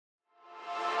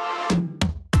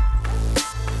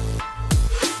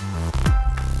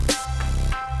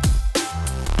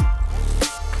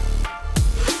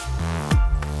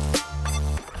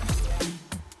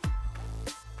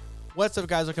What's up,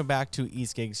 guys? Welcome back to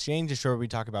Esk8 Exchange, a show where we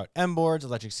talk about M boards,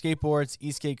 electric skateboards,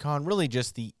 Esk8Con, really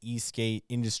just the e-skate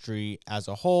industry as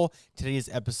a whole. Today is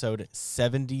episode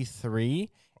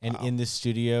 73, and in the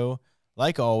studio,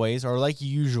 like always, or like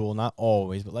usual, not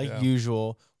always, but like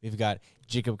usual, we've got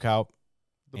Jacob Kaup.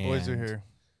 The boys are here.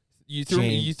 You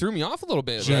threw me off a little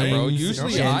bit, there, bro.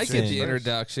 Usually I get the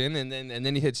introduction, and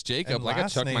then he hits Jacob. Like I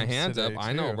chuck my hands up.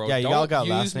 I know, bro. Yeah, you all got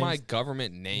last use names. my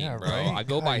government name, Yeah, bro. right. I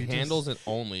go by handles and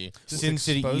only. Sin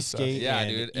City Esk8, Yeah, and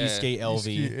dude, Esk8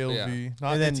 LV. Esk8 LV. Yeah.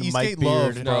 Not, And then it's Mike Esk8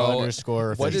 Love, Beard, bro.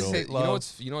 underscore What is official.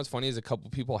 it? You know what's funny is a couple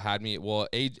people had me. Well,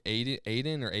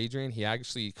 Aiden or Adrian, he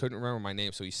actually couldn't remember my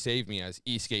name, so he saved me as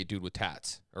Esk8 dude with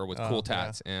tats or with cool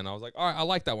tats, and I was like, all right, I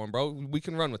like that one, bro. We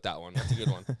can run with that one. That's a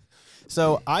good one.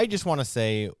 So I just want to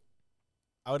say,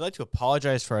 I would like to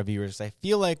apologize for our viewers. I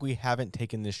feel like we haven't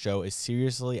taken this show as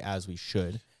seriously as we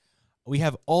should. We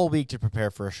have all week to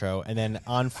prepare for a show, and then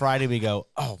on Friday we go,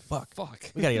 oh, fuck.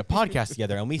 We got to get a podcast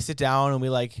together, and we sit down and we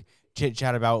like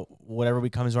chit-chat about whatever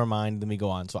comes to our mind, then we go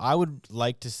on. So I would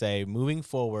like to say, moving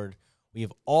forward, we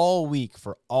have all week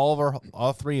for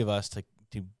all three of us to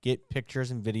get pictures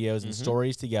and videos and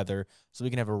stories together so we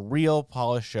can have a real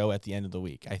polished show at the end of the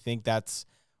week. I think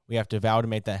we have to vow to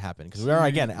make that happen because we are,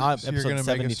 again, on episode 73. You're going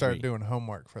to make us start doing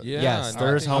homework for that. Yeah, yes,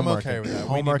 there's homework. I'm okay with that.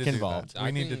 Homework involved.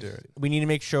 We need to do it. We need to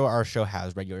make sure our show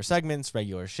has regular segments,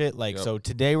 regular shit. So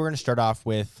today we're going to start off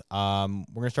with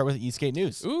Esk8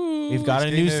 news. Ooh, We've got a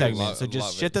Esk8 news news. segment. So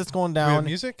just shit that's going Do we have down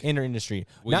music? in our industry.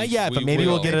 Not yet, but maybe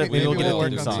we'll get a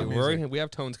theme song. We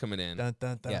have tones coming in.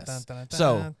 Yes.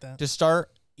 So to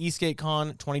start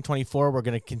Esk8Con 2024, we're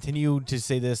going to continue to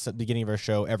say this at the beginning of our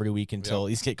show every week until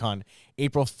Esk8Con,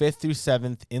 April 5th through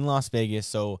 7th in Las Vegas.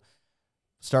 So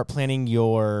start planning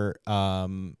your,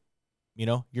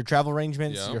 your travel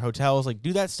arrangements, your hotels. Like,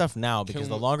 do that stuff now because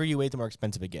the longer you wait, the more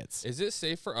expensive it gets. Is it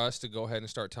safe for us to go ahead and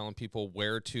start telling people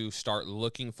where to start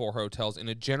looking for hotels in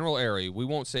a general area? We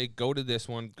won't say go to this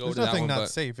one, go to that one. There's nothing not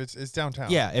safe. It's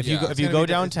downtown. Yeah, if you go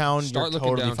downtown, start you're looking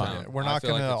totally downtown. fine. We're not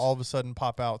going to all of a sudden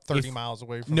pop out 30 miles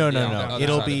away from No. downtown.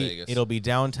 It'll be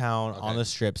downtown on the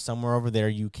strip somewhere over there.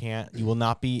 You will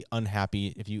not be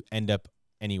unhappy if you end up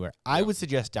anywhere. I would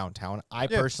suggest downtown. I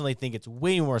personally think it's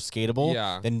way more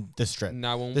skatable than the strip.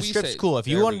 Now, when the strip's cool. If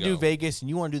you want to do Vegas and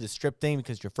you want to do the strip thing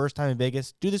because it's your first time in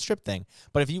Vegas, do the strip thing.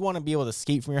 But if you want to be able to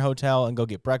skate from your hotel and go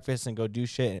get breakfast and go do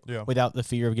shit without the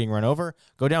fear of getting run over,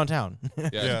 go downtown.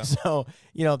 So,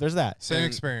 there's that. Same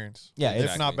experience. Yeah.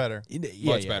 If not better.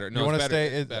 Much better. No, you want to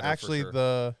stay. Actually,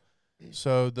 the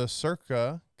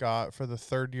Circa got for the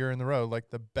third year in the row like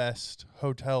the best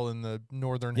hotel in the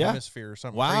northern hemisphere or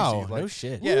something. Wow, crazy. Like, no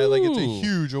shit. Yeah, like it's a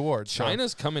huge award.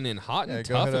 China's coming in hot and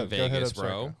tough in Vegas,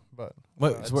 bro. But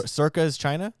what Circa is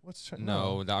China? What's China?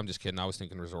 No, I'm just kidding. I was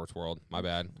thinking Resorts World. My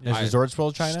bad. Is Resorts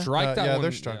World China? Strike that one.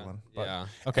 They're struggling. Yeah.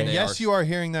 Okay. And yes, you are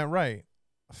hearing that right.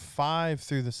 5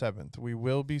 through the 7th, we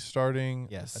will be starting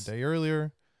a day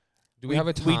earlier. Do we have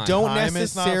a time? We don't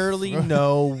necessarily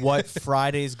know what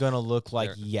Friday's going to look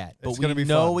like yet, but we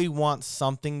know we want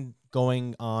something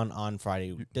going on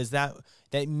Friday. Does that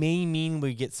may mean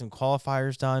we get some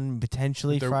qualifiers done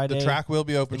potentially Friday? The track will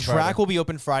be open. The track will be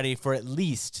open Friday for at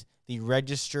least the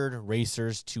registered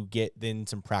racers to get in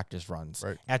some practice runs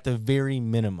at the very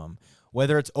minimum.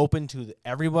 Whether it's open to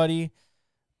everybody,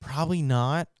 probably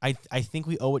not. I think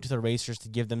we owe it to the racers to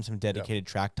give them some dedicated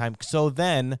track time. So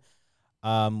then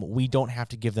we don't have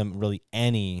to give them really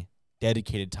any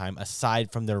dedicated time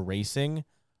aside from their racing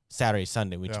Saturday,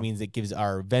 Sunday, which means it gives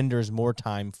our vendors more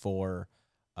time for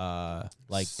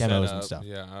demos and stuff.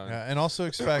 Yeah, and also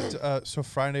expect so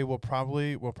Friday will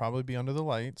probably be under the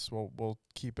lights. We'll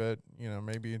keep it,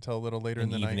 maybe until a little later in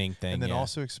the evening night. Thing, and then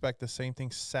also expect the same thing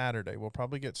Saturday. We'll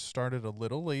probably get started a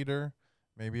little later,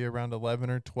 maybe around 11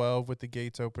 or 12 with the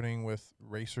gates opening, with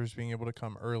racers being able to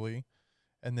come early,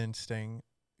 and then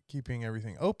keeping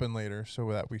everything open later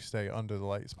so that we stay under the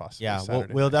lights possibly. Yeah,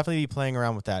 we'll definitely be playing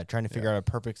around with that, trying to figure out a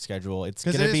perfect schedule. It's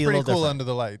going to be pretty a little cool different. under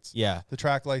the lights. Yeah, the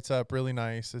track lights up really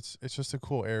nice. It's just a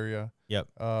cool area. Yep.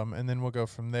 And then we'll go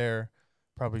from there,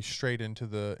 probably straight into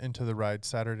the ride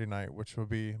Saturday night, which will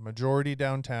be majority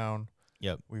downtown.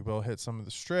 Yep. We will hit some of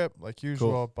the strip like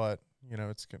usual, but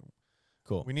it's gonna.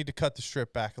 Cool. We need to cut the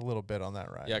strip back a little bit on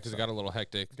that ride. Yeah, because it got a little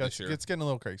hectic this year. It's getting a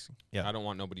little crazy. Yeah. I don't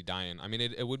want nobody dying. I mean,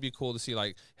 it would be cool to see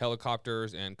like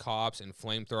helicopters and cops and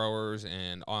flamethrowers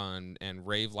and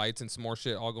rave lights and some more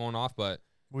shit all going off, but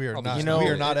we are not. We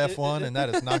are not F1, and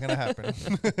that is not going to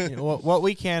happen. What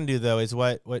we can do though is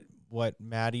what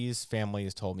Maddie's family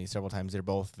has told me several times. They're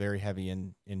both very heavy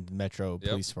in Metro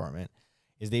Police Department.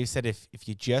 Is they've said if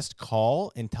you just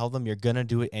call and tell them you're gonna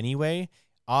do it anyway,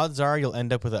 odds are you'll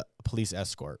end up with a police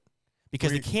escort,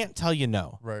 because they can't tell you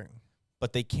no, Right.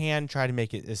 but they can try to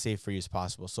make it as safe for you as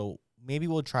possible. So maybe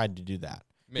we'll try to do that.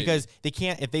 Because they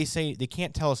can't, if they say they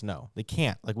can't tell us no, they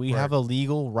can't. Like we have a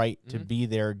legal right to be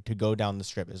there to go down the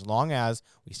strip as long as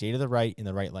we stay to the right in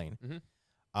the right lane.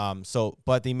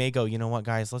 But they may go, you know what,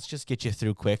 guys, let's just get you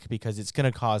through quick because it's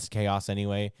gonna cause chaos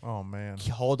anyway. Oh man,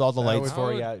 hold all the lights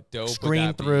for you,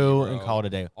 screen through, and call it a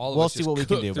day. We'll see what we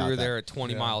can do about that. There at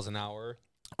 20 miles an hour.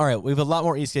 All right, we have a lot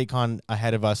more Esk8 Con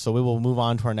ahead of us, so we will move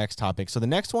on to our next topic. So the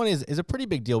next one is a pretty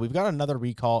big deal. We've got another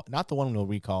recall, not the one we'll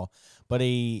recall, but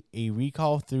a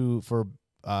recall for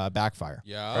backfire.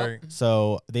 Yeah. Right.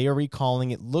 So they are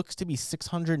recalling, it looks to be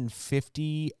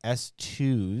 650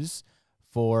 S2s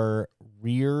for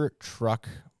rear trucks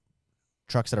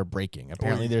that are braking.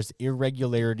 Apparently there's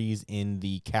irregularities in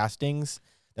the castings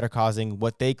that are causing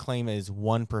what they claim is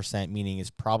 1%, meaning it's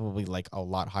probably like a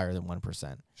lot higher than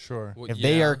 1%. Sure. Well, If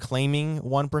they are claiming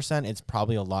 1%, it's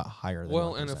probably a lot higher than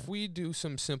 1%. And if we do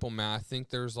some simple math, I think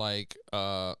there's like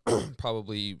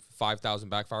probably 5,000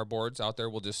 backfire boards out there.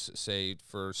 We'll just say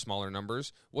for smaller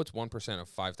numbers. What's 1% of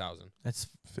 5,000? That's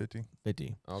 50.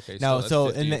 Okay. Now, so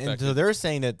 50 and so they're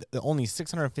saying that only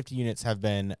 650 units have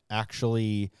been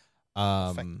actually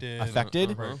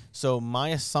affected. So my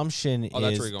assumption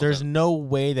is there's no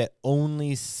way that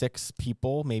only 6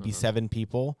 people, maybe 7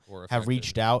 people, have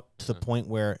reached out to the point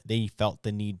where they felt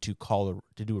the need to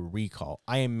do a recall.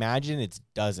 I imagine it's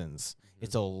dozens.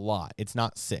 It's a lot. It's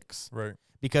not 6. Right.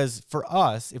 Because for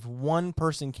us, if one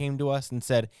person came to us and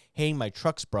said, "Hey, my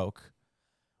truck's broke,"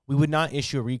 we would not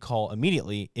issue a recall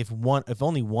immediately if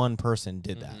only one person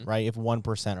did that, right? If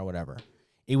 1% or whatever.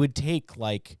 It would take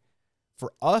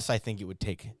for us, I think it would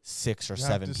take 6 or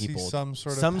 7 people. Some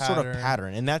sort of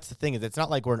pattern. And that's the thing, is it's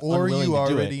not like we're or unwilling you to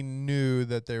do it. already knew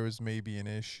that there was maybe an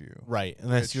issue. Right.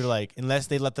 Unless you're unless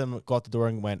they let them go out the door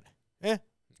and went,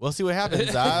 we'll see what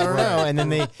happens. I don't know.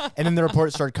 And then the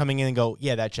reports start coming in and go,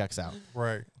 yeah, that checks out.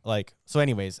 Right. So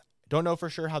anyways, don't know for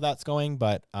sure how that's going,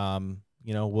 but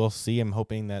we'll see. I'm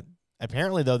hoping that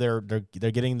apparently though they're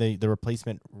getting the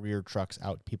replacement rear trucks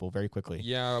out to people very quickly.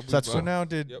 Yeah. So now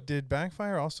did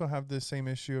Backfire also have the same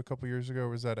issue a couple years ago, or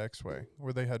was that X-Way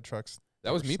where they had trucks?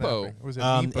 That was Meepo. Snapping? Was it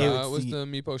Meepo? It was the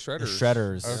Meepo shredders. The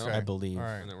shredders, Okay. I believe. All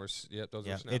right. And there was those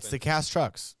were snapping. It's the cast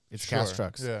trucks. It's cast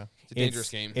trucks. Yeah. It's a dangerous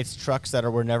game. It's trucks that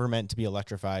were never meant to be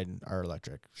electrified are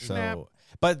electric. Snap. So,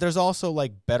 but there's also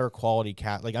better quality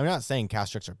cast. I'm not saying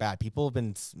cast trucks are bad. People have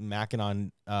been smashing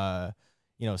on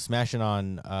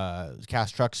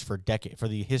cast trucks for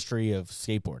the history of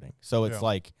skateboarding. So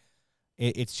it's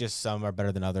it's just some are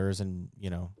better than others, and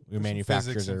your manufacturers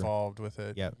physics are involved with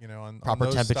it. Yeah. On proper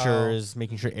those temperatures, styles,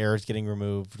 making sure air is getting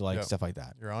removed, stuff like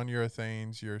that. You're on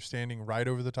urethanes. You're standing right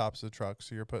over the tops of the truck,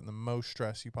 so you're putting the most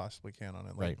stress you possibly can on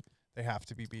it. Right. They have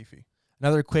to be beefy.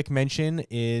 Another quick mention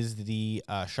is the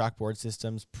Shockboard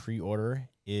Systems pre-order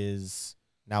is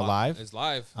now live. It's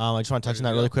live. I just want to touch on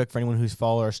that really quick for anyone who's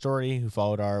followed our story,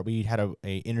 we had a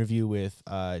interview with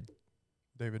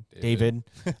David.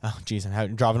 Oh, geez,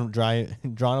 I'm drawing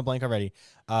a blank already.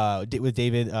 With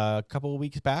David a couple of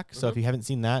weeks back. So if you haven't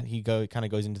seen that, he kind of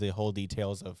goes into the whole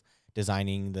details of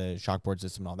designing the Shockboard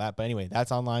system and all that. But anyway,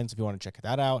 that's online, so if you want to check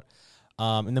that out.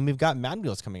 And then we've got Mad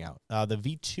Wheels coming out, the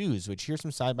V2s, which here's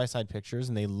some side-by-side pictures,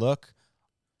 and they look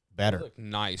better. They look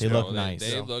nice. They look nice.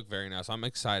 They look very nice. I'm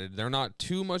excited. They're not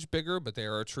too much bigger, but they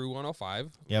are a true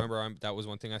 105. Yep. Remember, that was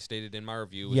one thing I stated in my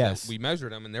review. Yes. We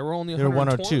measured them, and they were only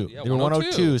 102. Yeah, they were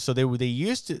 102. So they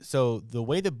used to. So the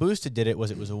way the Boosted did it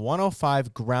was a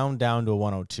 105 ground down to a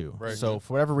 102. Right. So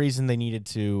for whatever reason they needed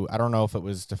to. I don't know if it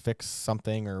was to fix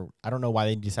something, or I don't know why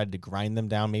they decided to grind them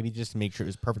down. Maybe just to make sure it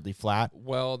was perfectly flat.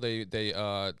 Well,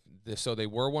 so they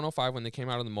were 105 when they came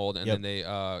out of the mold, and then they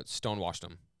stonewashed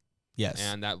them. Yes.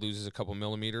 And that loses a couple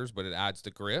millimeters, but it adds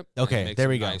the grip. Okay, and it makes there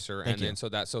we it go. Nicer. Thank and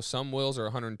then so some wheels are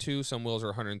 102, some wheels are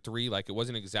 103. Like it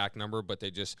wasn't an exact number, but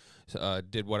they just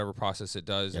did whatever process it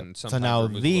does. Yep. And so sometimes now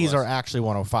removes these a little are actually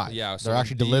 105. Yeah, so they're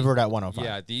actually delivered at 105.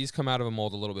 Yeah, these come out of a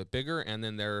mold a little bit bigger, and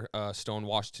then they're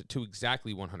stonewashed to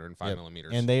exactly 105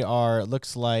 millimeters. And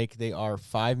looks like they are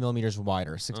 5 millimeters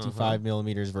wider, 65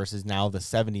 millimeters versus now the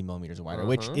 70 millimeters wider,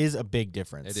 which is a big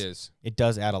difference. It is. It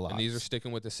does add a lot. And these are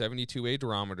sticking with the 72A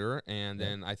durometer, and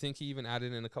then I think he even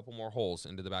added in a couple more holes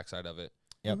into the backside of it.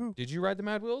 Yep. Did you ride the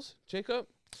Mad Wheels, Jacob?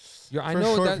 Yeah, For a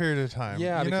short period of time.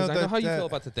 Yeah, because I know how you feel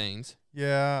about the things.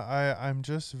 Yeah, I'm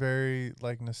just very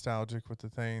nostalgic with the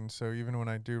things. So even when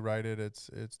I do ride it, it's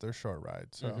their short ride.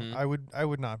 So I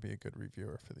would not be a good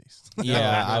reviewer for these.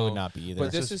 Yeah, I would not be either.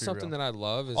 But this is something that I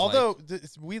love. Although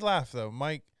we laugh though,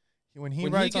 Mike, when he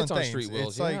rides gets on on things, street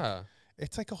wheels,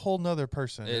 It's like a whole nother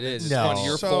person. It is. No. It's funny.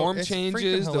 Your So form it's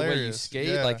changes, freaking the way you hilarious. skate,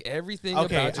 Yeah. like everything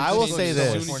Okay, about you I will changes say as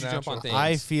this. soon as you jump on things.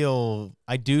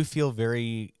 I do feel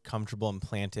very comfortable and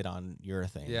planted on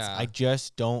urethanes. Yeah. I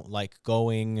just don't like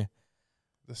going.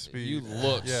 The speed. You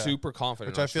look Yeah. super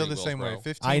confident. Which on I feel street the same wheels, way. bro.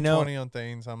 15, I know. 20 on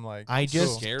things. I'm like, I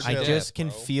just scared to I death, just can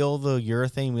bro. feel the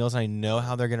urethane wheels. I know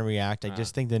how they're gonna react. I Ah.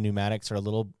 just think the pneumatics are a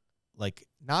little like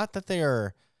not that they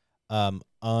are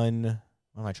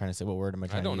what am I trying to say? What word am I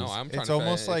trying I don't to know. use? I'm trying it's to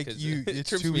almost fit it like 'cause you. it It's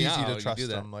trips too me easy out how to you trust do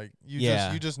that. them. Like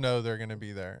Yeah. you just know they're gonna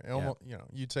be there. It almost,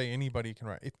 you'd say anybody can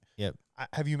ride. Yep.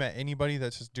 Have you met anybody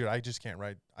that's just, dude? I just can't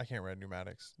ride. I can't ride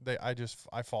pneumatics.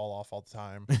 I fall off all the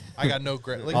time. I got no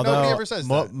grip. Like Although nobody ever says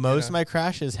that. most of my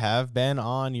crashes have been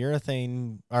on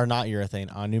urethane or not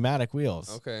urethane on pneumatic wheels.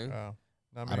 Okay.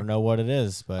 Not I don't know what it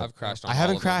is, but I've crashed on I all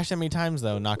haven't of them. crashed that many times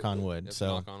though. Knock on wood. You have to So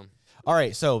knock on 'em. all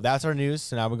right, so that's our news.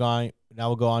 So now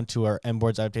we'll go on to our M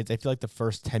boards updates. I feel like the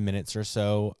first 10 minutes or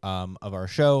so of our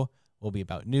show will be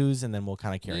about news, and then we'll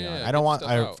kind of carry on. Yeah, I don't get want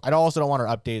stuff out. I also don't want our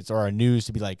updates or our news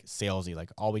to be like salesy. Like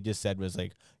all we just said was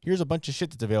like, here's a bunch of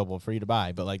shit that's available for you to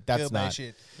buy, but like that's not.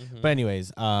 shit. Mhm. But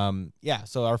anyways, yeah.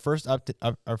 So our first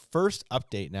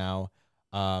update now,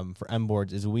 for M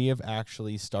boards is we have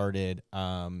actually started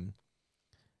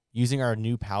using our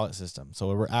new pallet system.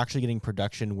 So we're actually getting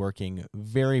production working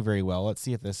very, very well. Let's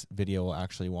see if this video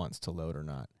actually wants to load or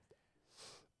not.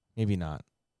 Maybe not.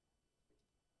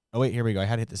 Oh, wait, here we go. I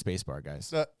had to hit the space bar,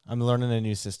 guys. I'm learning a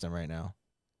new system right now.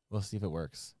 We'll see if it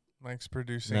works. Mike's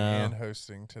producing No. and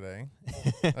hosting today.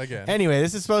 Again. Anyway,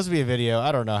 this is supposed to be a video.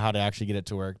 I don't know how to actually get it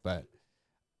to work, but...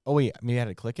 Oh, wait, maybe I had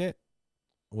to click it?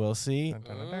 We'll see. Dun,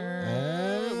 dun, dun,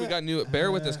 dun. We got new.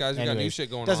 Bear with us, guys. We got new Anyways, shit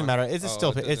going on. Doesn't matter. It's Oh,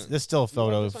 still it doesn't. it's still You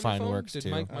photo got this on your fine phone? works Did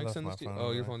too. Mike I left send my this to phone you?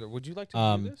 Oh, your away. phone. Would you like to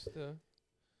Um, do this?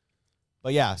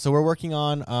 But yeah, so we're working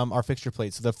on our fixture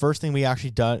plates. So the first thing we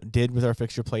actually did with our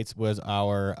fixture plates was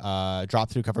our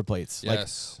drop-through cover plates.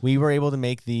 Yes. Like we were able to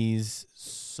make these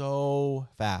so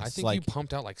fast. I think like you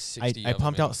pumped out like 60. I of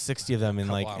pumped them out 60 of them in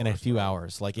couple like in a hours, few bro.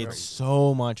 hours. Like Crazy. it's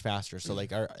so much faster. So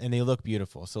like and they look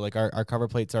beautiful. So like our cover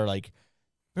plates are like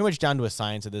pretty much down to a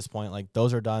science at this point. Like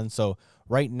those are done. So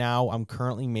right now I'm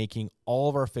currently making all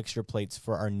of our fixture plates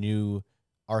for our new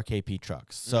RKP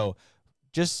trucks. So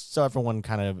just so everyone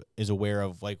kind of is aware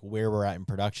of like where we're at in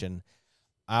production,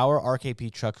 our RKP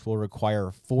trucks will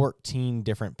require 14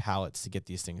 different pallets to get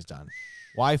these things done.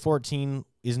 Why 14?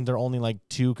 Isn't there only like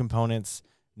 2 components?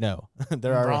 No,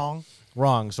 there are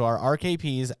wrong. So our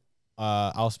RKPs,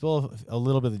 I'll spill a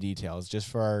little bit of the details just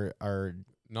for our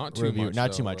Not too review, much.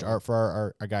 not though, too much. bro.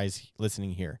 For our guys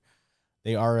listening here,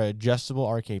 they are adjustable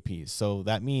RKPs. So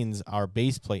that means our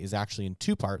base plate is actually in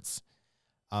 2 parts.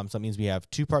 So that means we have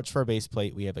 2 parts for our base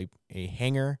plate. We have a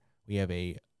hanger, we have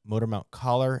a motor mount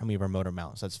collar, and we have our motor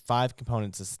mount. So that's 5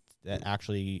 components that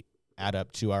actually add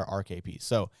up to our RKP.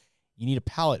 So you need a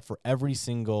pallet for every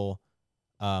single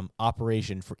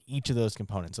operation for each of those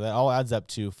components. So that all adds up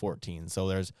to 14. So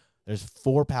there's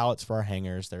 4 pallets for our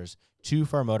hangers. There's 2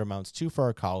 for our motor mounts, 2 for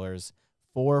our collars,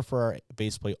 4 for our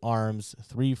base plate arms,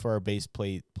 3 for our base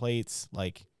plate plates.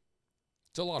 Like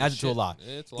It's a lot. adds of it to a shit. lot.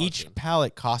 It's a lot. Each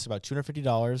pallet costs about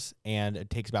 $250, and it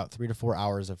takes about 3 to 4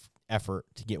 hours of effort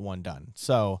to get one done.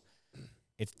 So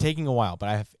it's taking a while,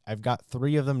 but I've got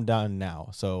 3 of them done now.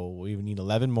 So we need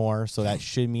 11 more. So that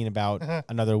should mean about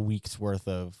another week's worth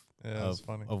of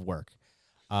work.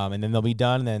 And then they'll be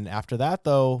done. And then after that,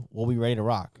 though, we'll be ready to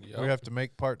rock. Yep. We have to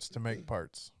make parts to make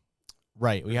parts.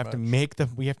 Right. We have to make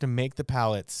the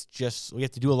pallets. We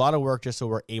have to do a lot of work just so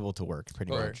we're able to work.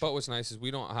 Pretty much. But what's nice is we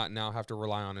don't now have to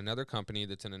rely on another company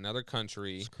that's in another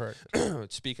country, That's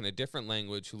correct. speaking a different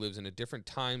language, who lives in a different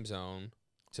time zone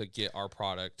to get our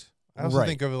product. I also Right.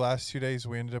 think over the last 2 days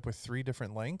we ended up with 3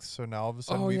 different lengths. So now all of a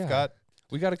sudden Oh, we've yeah. got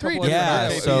We got a Three couple of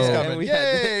different different RKPs and coming. we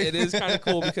had- Yay! it is kind of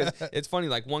cool because it's funny.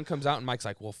 Like one comes out and Mike's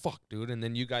like, "Well, fuck, dude," and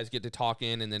then you guys get to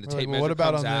talking, and then the we're tape like, measure what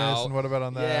about comes on this out. and what about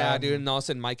on that? Yeah, dude, and all of a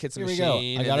sudden Mike hits the Here we go.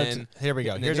 machine. I got and it. then, Here we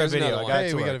go. and then Here's our here's video. another I one. got it Hey,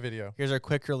 to we work. got a video. Here's our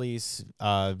quick release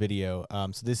video.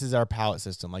 So this is our pallet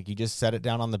system. Like you just set it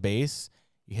down on the base,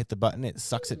 you hit the button, it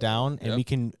sucks it down, and Yep. we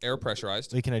can air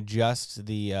pressurized. adjust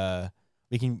the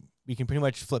we can pretty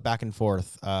much flip back and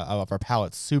forth of our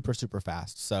pallets super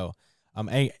fast. So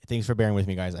hey, thanks for bearing with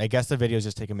me, guys. I guess the videos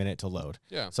just take a minute to load.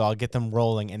 Yeah. So I'll get them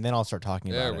rolling and then I'll start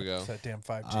talking There about we it. go. It's that damn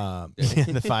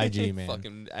 5G. The 5G, man.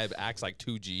 Fucking acts like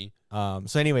 2G.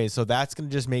 So anyway, so that's gonna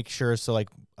just make sure. So like,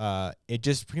 it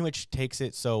just pretty much takes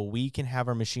it so we can have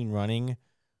our machine running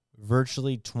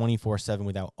virtually 24/7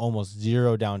 without almost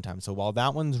zero downtime. So while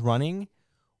that one's running,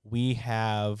 we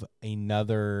have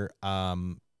another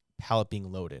pallet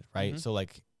being loaded, right? Mhm. So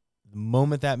like, the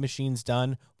moment that machine's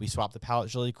done, we swap the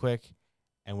pallets really quick,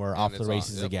 and we're And off the it's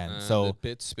races yep, again. and So the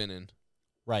bit's spinning.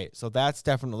 right. So that's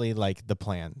definitely like the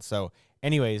plan. So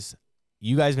anyways,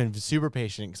 you guys have been super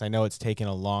patient because I know it's taken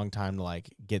a long time to like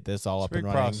get this all It's up a big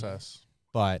and running. process.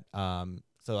 But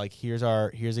so like here's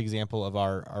an example of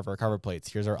our cover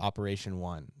plates. Here's our Operation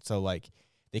 1. So like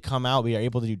they come out, we are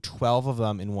able to do 12 of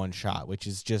them in one shot, which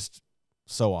is just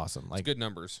so awesome. Like It's good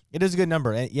numbers. it is a good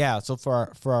number. And yeah, so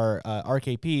for our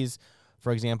RKPs,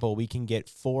 for example, we can get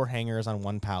 4 hangers on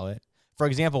one pallet. For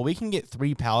example, we can get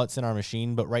 3 pallets in our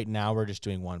machine, but right now we're just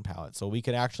doing 1 pallet. So we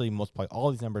could actually multiply all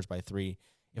these numbers by 3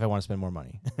 if I want to spend more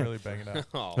money. Really bang it out.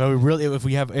 Oh, No, we really,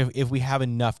 if we have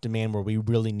enough demand where we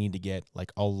really need to get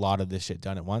like a lot of this shit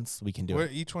done at once, we can do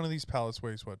it. Each one of these pallets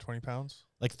weighs what, 20 pounds?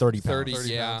 Like 30 pounds. 30, 30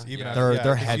 yeah. pounds. Even yeah. after,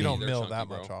 They're 'cause heavy. You don't They're mill chunky, that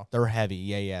bro. much off. They're heavy.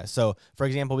 Yeah. So for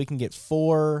example, we can get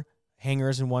 4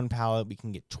 hangers in one pallet. We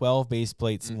can get 12 base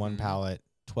plates in one Mhm. pallet,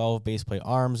 12 base plate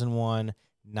arms in one,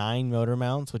 9 motor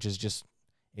mounts, which is just,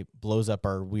 it blows up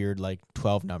our weird like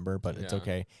 12 number, but it's Yeah.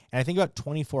 okay. And I think about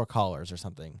 24 collars or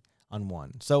something on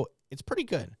one. So it's pretty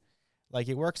good. Like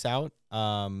it works out.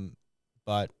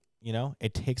 But you know,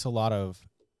 it takes a lot of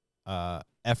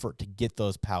effort to get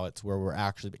those pallets where we're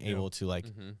actually able to like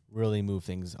Mhm. really move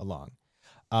things along.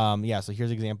 Yeah, so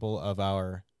here's an example of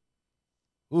our,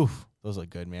 oof, those look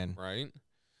good, man. Right.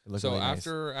 They look So really nice.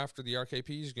 after the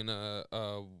RKP is gonna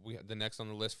the next on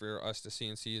the list for us to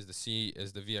CNC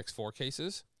is the VX4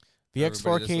 cases.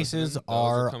 VX4 everybody that's cases listening, those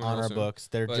are are coming on real our soon. books.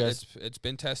 They're But just, it's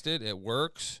been tested. It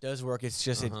works. does work. It's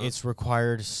just Uh-huh. it's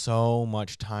required so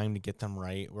much time to get them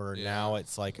right. Where Yeah. now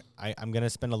it's like I'm gonna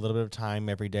spend a little bit of time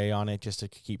every day on it just to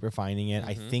keep refining it.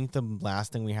 I Mhm. think the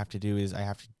last thing we have to do is I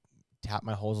have to tap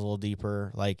my holes a little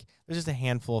deeper. Like there's just a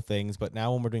handful of things. But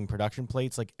now when we're doing production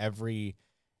plates, like every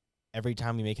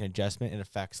time we make an adjustment, it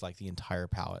affects like the entire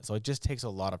pallet. So it just takes a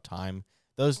lot of time.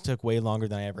 Those took way longer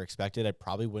than I ever expected. I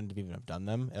probably wouldn't have even have done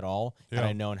them at all had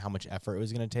I known how much effort it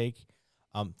was going to take.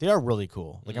 They are really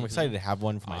cool. Like I'm excited to have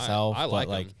one for myself. I like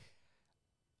but like 'em.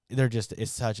 they're just, it's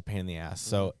such a pain in the ass.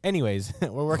 So anyways, we're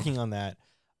working on that.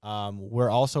 We're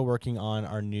also working on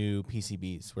our new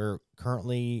PCBs. We're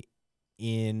currently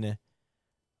in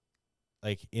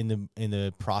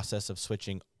the process of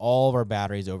switching all of our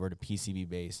batteries over to PCB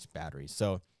based batteries.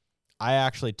 So I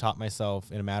actually taught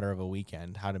myself in a matter of a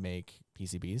weekend how to make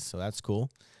PCBs. So that's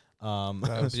cool.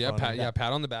 That was funny.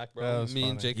 Pat on the back, That bro. was Me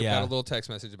and funny. Jacob Yeah. had a little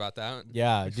text message about that.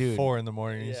 Yeah, Like dude. 4 in the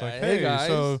morning. He's Yeah, like, hey, hey, guys.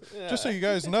 so Yeah. just so you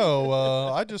guys know,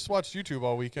 I just watched YouTube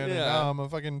all weekend, and Yeah. now I'm a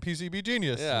fucking PCB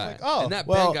genius. He's Yeah. like, oh, and that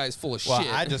well- Ben guy's full of well,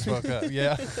 shit. I just woke up.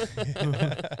 Yeah.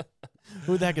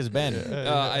 Who the heck is Ben?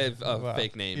 I have a Wow.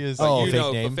 fake name. He is- But Oh, you fake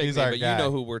know, name? Fake He's name, our but guy. you know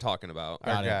who we're talking about.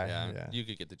 Our Got it. guy. Yeah, Yeah. you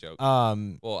could get the joke.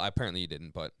 Um, Well, apparently you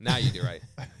didn't, but now you do, right?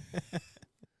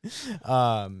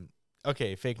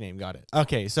 Okay, fake name, got it.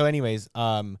 Okay, so anyways,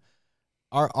 our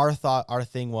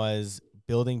thing was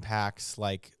building packs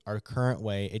like our current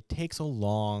way. It takes a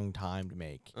long time to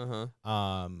make.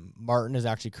 Martin is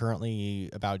actually currently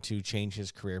about to change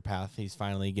his career path. He's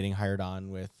finally getting hired on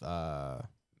with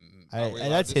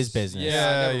that's his business. Yeah,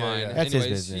 never Yeah, mind. yeah. That's Anyways,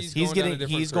 his business. He's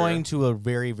He's going to a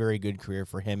very, very good career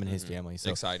for him and his Mhm. family. So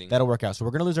exciting. that'll work out. So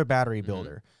we're gonna lose our battery Mhm.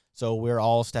 builder. So we're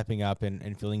all stepping up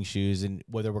and filling shoes, and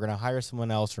whether we're gonna hire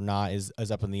someone else or not is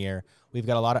up in the air. We've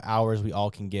got a lot of hours we all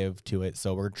can give to it,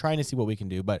 so we're trying to see what we can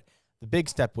do. But the big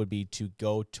step would be to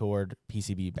go toward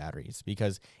PCB batteries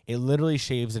because it literally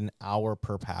shaves an hour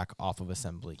per pack off of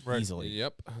assembly Right. easily.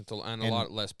 Yep, and a And-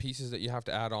 lot less pieces that you have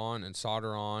to add on and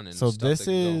solder on. And So stuff this that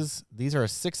can go. these are a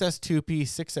 6S2P,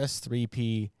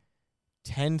 6S3P,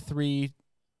 10.3,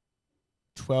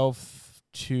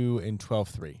 12.2, and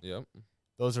 12.3. Yep.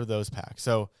 Those are those packs.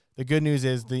 So the good news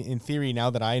is, in theory, now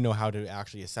that I know how to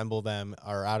actually assemble them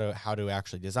or how to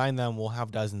actually design them, we'll have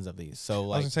dozens of these. So I was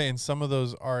like, gonna say, and some of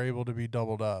those are able to be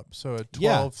doubled up. So a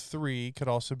Yeah. 12.3 could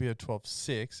also be a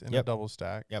 12.6 in a Yep. double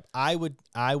stack. yep, I would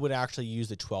actually use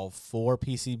the 12.4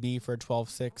 PCB for a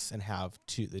 12.6 and have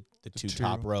the two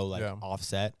top two, row like yeah.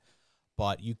 offset.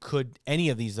 But you could, any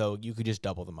of these though, you could just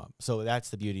double them up. So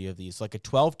that's the beauty of these. Like a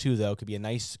 12.2 though could be a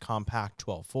nice compact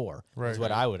 12.4. Right. Is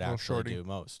what I would Little actually shorty. do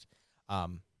most.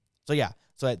 So yeah.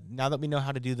 So now that we know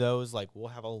how to do those, like we'll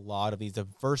have a lot of these. The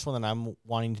first one that I'm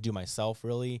wanting to do myself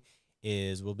really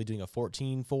is we'll be doing a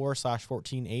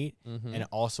 14.4/14.8, Mm-hmm. and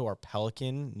also our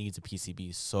Pelican needs a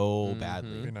PCB so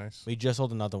badly. Be nice. We just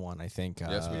sold another one, I think.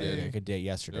 Yes, we did. Like a day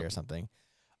yesterday Yep. or something.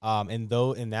 And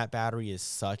that battery is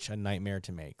such a nightmare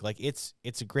to make. Like it's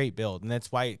a great build, and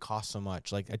that's why it costs so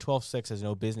much. Like a 12.6 has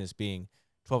no business being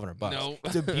 $1,200. No.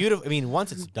 It's a beautiful. I mean,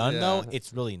 once it's done though, Yeah.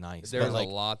 it's really nice. There's but, like,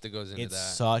 a lot that goes into it's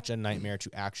that. such a nightmare to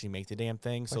actually make the damn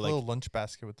thing. It's So like like, a little lunch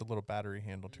basket with the little battery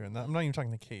handle too. And I'm not even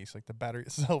talking the case. Like the battery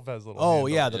itself has a little. oh handle.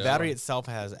 yeah, the Yeah. battery itself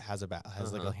has like a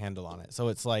Uh-huh. handle on it. So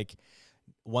it's like,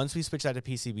 once we switch that to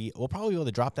PCB, we'll probably be able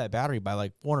to drop that battery by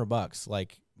like $400.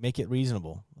 Like, make it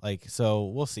reasonable. Like, so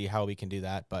we'll see how we can do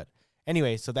that. But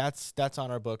anyway, so that's on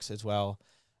our books as well.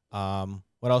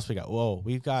 What else we got? Whoa,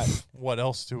 we've got What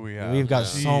else do we have? we've got Yeah.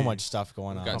 so Jeez. much stuff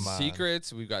going We've on. got Come on.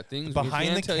 secrets. We've got things we Behind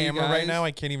can't the tell you camera right guys. now, I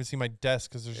can't even see my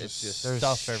desk because there's It's just There's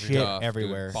stuff shit everywhere. Stuff, dude.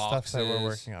 everywhere. Stuff that we're Boxes.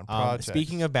 working on. Projects.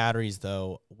 Speaking of batteries,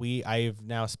 though, I've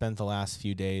now spent the last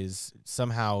few days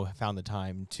somehow found the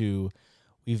time to.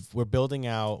 We're building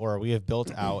out, or we have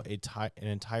built out an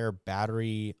entire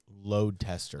battery load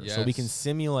tester, so we can Yes.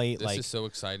 simulate This like is so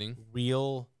exciting.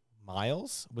 real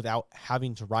miles without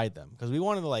having to ride them, because we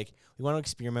want to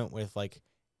experiment with like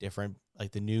different,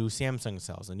 like the new Samsung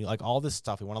cells and like all this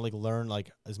stuff. We want to like learn like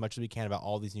as much as we can about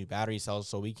all these new battery cells,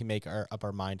 so we can make up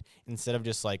our mind instead of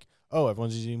just like, oh,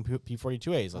 everyone's using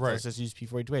P42As, let's just use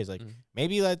P42As. Like,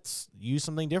 maybe let's use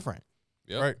something different.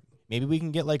 Yep. Right. Maybe we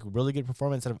can get like really good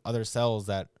performance out of other cells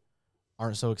that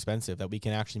aren't so expensive, that we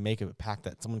can actually make a pack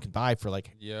that someone can buy for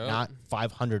like Yep. not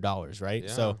 $500, right? Yeah.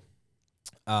 So,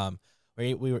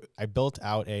 I built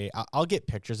out I'll get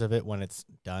pictures of it when it's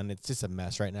done. It's just a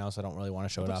mess right now, so I don't really want to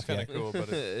show it off kind yet. of cool, but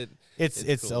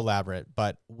It's cool. elaborate,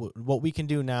 but what we can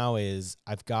do now is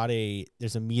I've got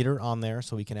there's a meter on there,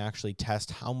 so we can actually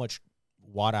test how much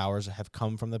watt hours have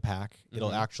come from the pack. It'll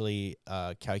Mhm. actually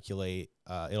calculate.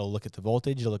 It'll look at the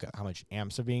voltage. It'll look at how much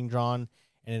amps are being drawn,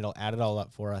 and it'll add it all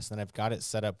up for us. Then I've got it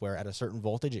set up where at a certain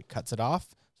voltage it cuts it off,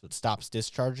 so it stops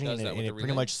discharging, Does and that it, with and the it pretty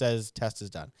relay? much says test is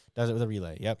done. Does it with a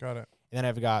relay. Yep. got it. And then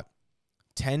I've got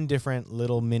 10 different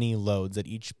little mini loads that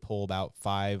each pull about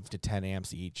 5 to 10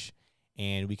 amps each.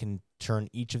 And we can turn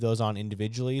each of those on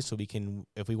individually. So we can,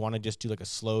 if we want to just do like a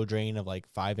slow drain of like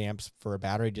 5 amps for a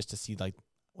battery just to see like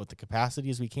what the capacity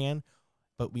is, we can.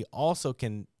 But we also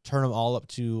can turn them all up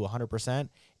to 100%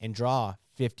 and draw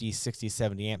 50, 60,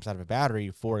 70 amps out of a battery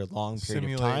for a long period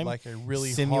Simulate of time. like a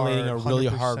really Simulating hard, a really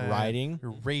hard 100%. riding.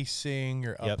 You're racing,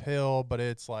 you're Yep. uphill, but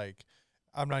it's like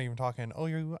I'm not even talking. Oh,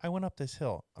 I went up this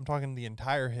hill. I'm talking the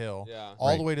entire hill, Yeah. all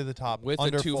Right. the way to the top, With a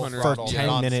under full 200 throttle, For 10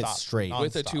 nonstop, minutes straight.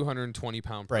 With a nonstop.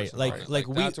 220-pound Right, person. like- running. like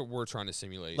we- that's what we're trying to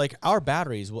simulate. Like our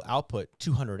batteries will output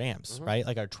 200 amps, Mhm. right?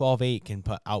 Like our 12-8 can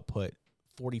output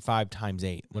 45 times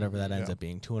 8, whatever that ends Yeah. up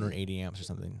being, 280 amps or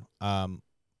something.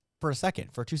 For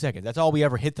 2 seconds. That's all we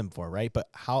ever hit them for, right? But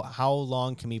how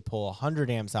long can we pull 100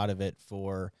 amps out of it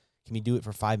for? Can we do it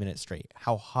for 5 minutes straight?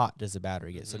 How hot does the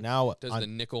battery get? So Mhm. now does the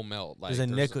nickel melt? Like, does a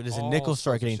all nickel start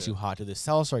sorts of getting shit. too hot? Do the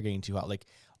cells start getting too hot? Like,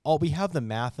 we have the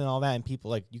math and all that, and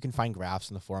people like, you can find graphs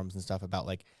in the forums and stuff about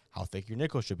like how thick your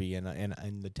nickel should be and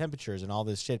the temperatures and all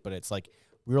this shit. But it's like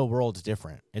real world's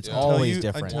different. It's Yeah. always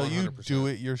different. Until you 100%. do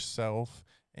it yourself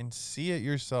and see it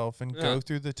yourself and Yeah. go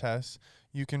through the tests,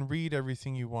 you can read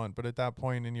everything you want. But at that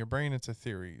point in your brain, it's a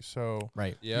theory. So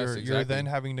Right. Yes, you're exactly. then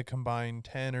having to combine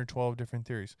 10 or 12 different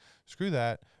theories. Screw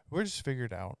that. We'll just figure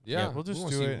it out. Yeah, We'll just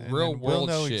wanna do see it. And real then we'll world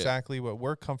know shit. exactly what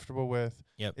we're comfortable with.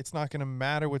 Yep. It's not going to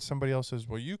matter what somebody else says.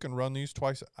 Well, you can run these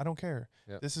twice. I don't care.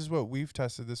 Yep. This is what we've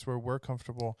tested. This is where we're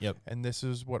comfortable. Yep. And this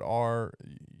is what our,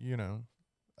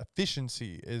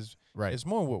 efficiency is. Right. Is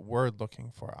more what we're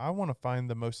looking for. I want to find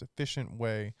the most efficient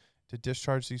way to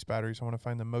discharge these batteries. I want to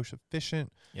find the most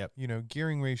efficient, Yep.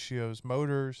 Gearing ratios,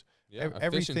 motors, Yeah,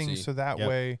 everything. efficiency. So that Yep.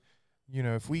 way,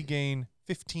 if we gain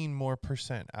 15 more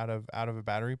 % out of a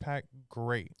battery pack,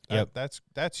 great. Yep.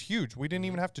 That's huge. We didn't Mhm.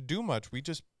 even have to do much. We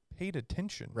just paid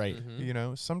attention. Right.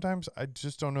 Mhm. Sometimes I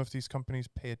just don't know if these companies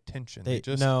pay attention. They They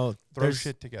just no throw there's-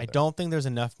 shit together. I don't think there's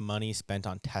enough money spent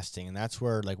on testing, and that's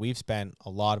where like we've spent a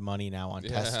lot of money now on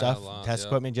test Yeah, stuff, a lot, test yeah.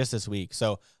 equipment just this week.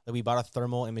 So like, we bought a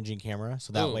thermal imaging camera,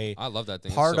 so that Ooh, way I love that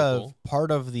thing. It's part so of cool.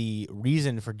 part of the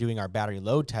reason for doing our battery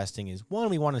load testing is, one,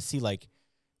 we want to see like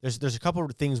there's a couple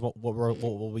of things what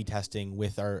we'll be testing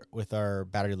with our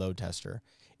battery load tester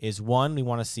is, one, we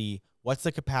want to see what's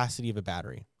the capacity of a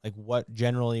battery, like what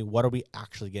are we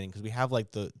actually getting, because we have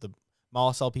like the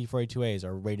Molicel P42As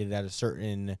are rated at a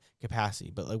certain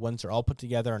capacity, but like once they're all put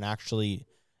together and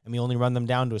we only run them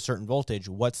down to a certain voltage,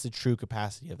 what's the true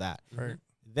capacity of that? Right.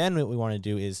 Then what we want to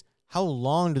do is, how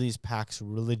long do these packs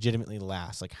legitimately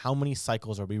last? Like, how many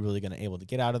cycles are we really going to able to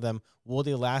get out of them? Will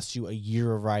they last you a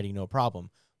year of riding, no problem?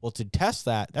 Well, to test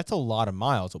that's a lot of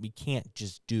miles that we can't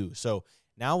just do. So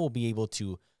now we'll be able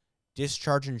to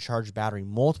discharge and charge battery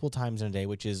multiple times in a day,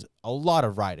 which is a lot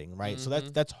of riding, right? So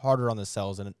Mhm. that's harder on the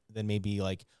cells than maybe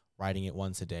like riding it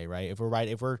once a day, right? If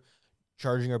we're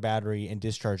charging our battery and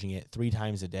discharging it 3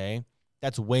 times a day,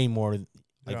 that's way more.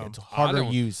 Like Yeah. it's harder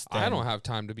use. I don't have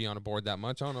time to be on a board that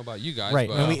much. I don't know about you guys. Right.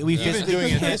 But, And we've Even just-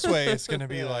 doing it this way, it's going to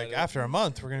be Yeah, like yeah. after a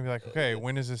month, we're going to be like, okay,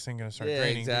 when is this thing going to start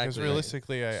draining? Because exactly.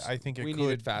 realistically, I think it we could. need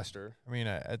it faster. I mean,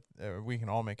 we can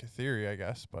all make a theory, I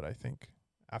guess, but I think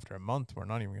after a month, we're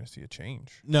not even going to see a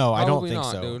change. No, I don't Probably think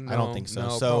not, so. dude. I don't No, think so. no,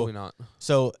 So probably not.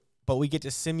 So, but we get to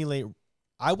simulate.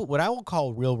 What I will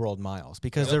call real world miles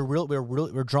because Yep. they're real.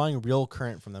 We're drawing real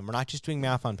current from them. We're not just doing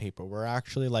math on paper. We're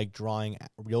actually like drawing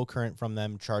real current from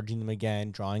them, charging them again,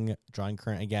 drawing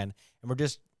current again, and we're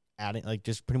just adding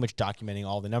just pretty much documenting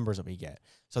all the numbers that we get.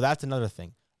 So that's another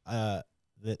thing.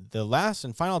 The last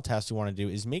and final test we want to do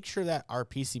is make sure that our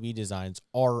PCB designs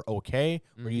are okay.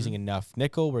 We're using enough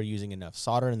nickel. We're using enough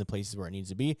solder in the places where it needs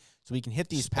to be, so we can hit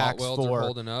these Spot packs welds are for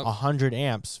holding up. 100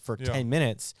 amps for Yeah. 10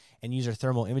 minutes and use our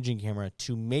thermal imaging camera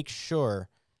to make sure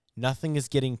nothing is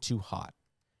getting too hot.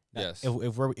 Now, Yes.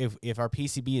 If our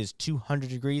PCB is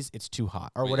 200 degrees, it's too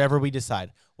hot, or Yeah. whatever we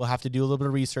decide. We'll have to do a little bit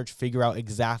of research, figure out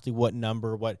exactly what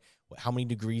number, how many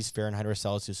degrees Fahrenheit or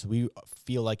Celsius we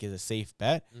feel like is a safe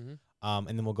bet. Mhm. And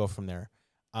then we'll go from there.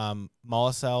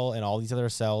 Molicel and all these other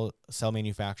cell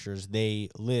manufacturers, they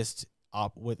list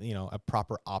with a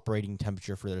proper operating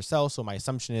temperature for their cell. So my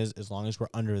assumption is, as long as we're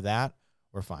under that,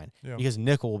 we're fine. Yeah. Because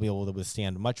nickel will be able to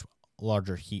withstand much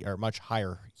larger heat or much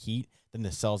higher heat than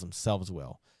the cells themselves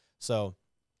will. So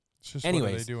It's just what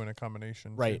Anyways, do they do in a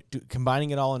combination. right, combining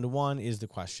it all into one is the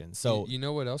question. So you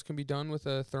know what else can be done with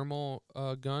a thermal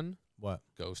gun? what?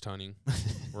 Ghost hunting.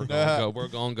 We're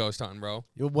going ghost hunting, bro.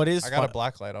 What is I got a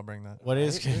black light. I'll bring that. what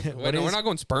is Wait, what no, is we're not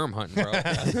going sperm hunting, bro.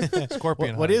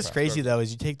 Scorpion. what hunting, is bro. crazy though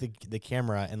is you take the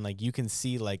camera and you can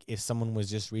see if someone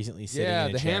was just recently sitting yeah, in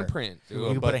a the chair. handprint. You You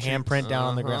Well, can put a butt cheeks. handprint down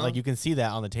on the ground. Uh-huh. You can see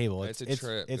that on the table. It's a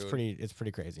trip, It's dude.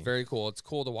 pretty crazy. Very cool. It's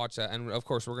cool to watch that, and of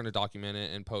course, we're gonna document it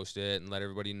and post it and let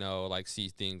everybody know, see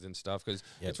things and stuff, because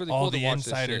Yep. it's really All cool the to watch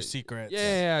insider this shit. secrets.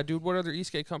 Yeah, dude. What other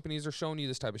Esk8 companies are showing you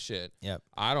this type of shit? Yep.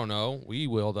 I don't know. We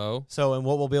will though. So, and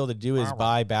what we'll be able to do is Wow.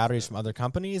 buy batteries from other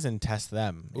companies and test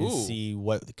them and Ooh. see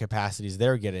what capacities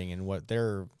they're getting and what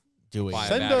they're doing. Buy a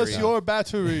Send battery. us your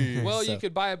battery. Well, So- you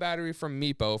could buy a battery from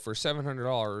Meepo for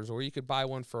 $700, or you could buy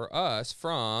one for us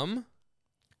for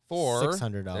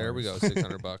 $600. There we go,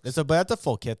 $600. But that's a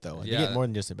full kit though. You Yeah. get more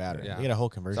than just a battery. Yeah. You get a whole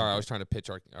conversion. Sorry, I kit. was trying to pitch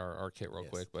our kit real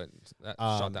Yes. quick, but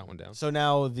shot that one down. So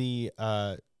now the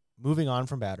moving on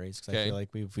from batteries, because I Okay. feel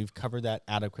like we've covered that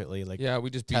adequately. Yeah, we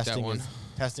just beat that testing one.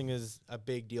 testing is a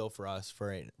big deal for us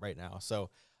for right now. So,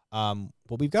 well,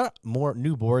 we've got more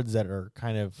new boards that are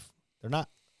they're not.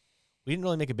 We didn't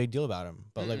really make a big deal about them,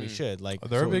 but we Mm-mm. should.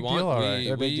 They're a So big deal, all right.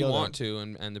 They're a big We deal, want to,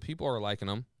 and the people are liking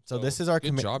them. So this is our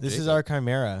good job, this is Jacob. our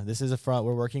chimera. This is a front.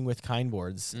 We're working with Kind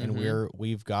boards, and Mhm.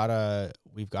 we've got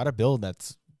a build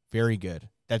that's very good.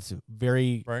 That's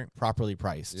very Right. properly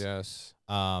priced. Yes.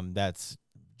 That's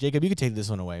Jacob. You could take this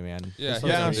one away, man. Yeah, This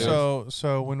one's Yeah, really good.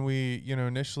 so when we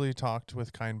initially talked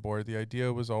with Kind Board, the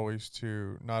idea was always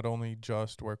to not only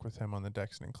just work with him on the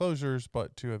decks and enclosures,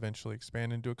 but to eventually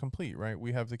expand and do a complete, right?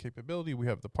 We have the capability, we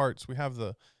have the parts, we have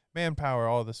the manpower,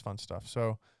 all this fun stuff.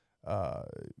 So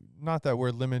not that we're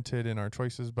limited in our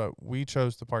choices, but we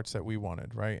chose the parts that we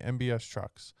wanted, right? MBS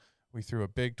trucks. We threw a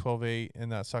big 12.8 in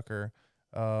that sucker,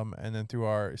 and then threw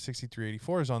our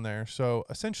 6384s on there. So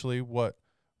essentially what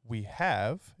we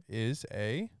have is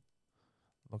a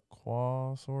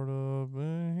LaCroix sort of,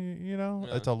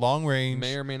 Yeah. it's a long range.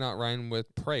 May or may not rhyme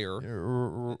with prayer.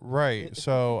 Right.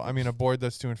 So, I mean, a board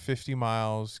that's doing 50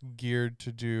 miles, geared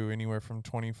to do anywhere from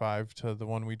 25 to the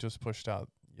one we just pushed out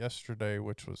yesterday,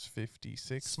 which was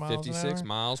 56 miles 56 an hour.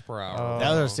 miles per hour. Uh, That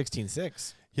was our bro.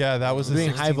 16.6. Yeah, that was We're the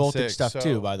doing high voltage 16.6, stuff so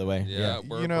too, by the way. Yeah,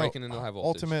 we're breaking into high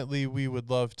voltage. Ultimately, we would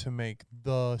love to make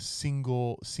the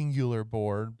singular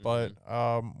board, but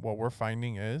what we're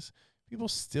finding is people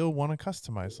still want to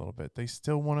customize a little bit. They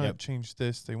still want to Yep. change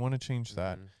this. They want to change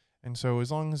that. Mhm. And so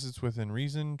as long as it's within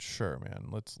reason, sure, man.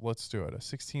 Let's do it. A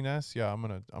 16S, yeah, I'm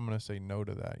gonna say no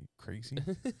to that. You crazy?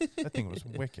 That thing was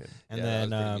wicked. And Yeah, that was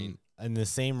then pretty neat. in the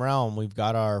same realm, we've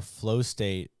got our flow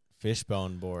state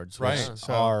fishbone boards, which Right,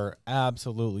 so- are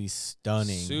absolutely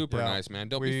stunning. Super Yeah. nice, man.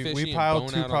 Don't be fishy We and piled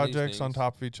bone two out projects on on these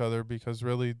top of each other because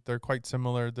really they're quite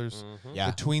similar. There's things. Mhm.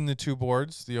 Yeah. between the two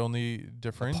boards, the only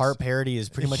difference. Part parity is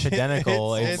pretty much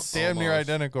identical. It's damn near Almost.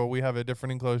 identical. We have a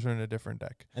different enclosure and a different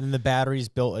deck. and then the battery's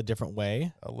built a different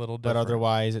way, A little but different.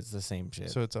 otherwise it's the same shit.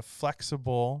 So it's a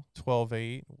flexible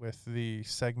 12.8 with the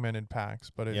segmented packs,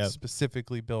 but it's Yep.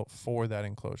 specifically built for that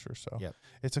enclosure. So Yep.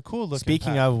 it's a cool looking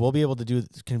Speaking pack. of, we'll be able to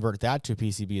convert that to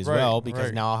PCB as Right, well because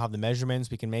right. now I'll have the measurements.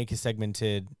 We can make a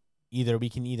segmented either we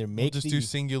can We'll make just do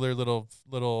singular little.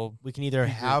 we can either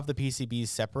Figure- have the PCBs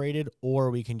separated, or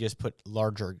we can just put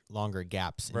longer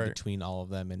gaps in Right. between all of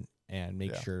them and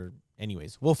make Yeah. sure.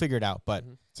 Anyways, we'll figure it out. But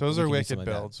So those we are can do wicked something like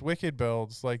that. builds. Wicked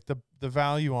builds, like the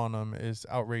value on them is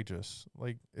outrageous.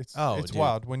 Like it's Dude.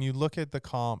 wild when you look at the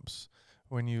comps.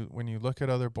 When you look at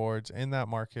other boards in that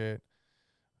market,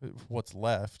 what's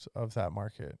left of that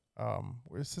market,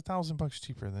 it's $1,000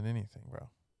 cheaper than anything, bro.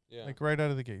 Yeah. Like right out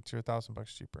of the gates, you're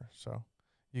 $1,000 cheaper. So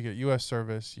you get U.S.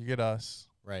 service, you get us.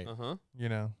 right, You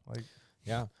know, like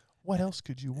yeah. what else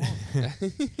could you want?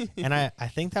 And I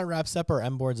think that wraps up our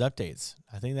M boards updates.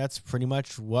 I think that's pretty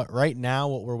much what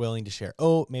we're willing to share.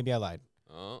 Oh, maybe I lied.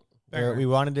 Oh, We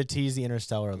wanted to tease the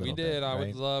Interstellar a little we bit. did. I right?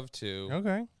 would love to.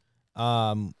 Okay.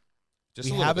 Just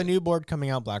We a little have a bit. new board coming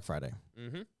out Black Friday.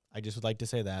 Mm-hmm. I just would like to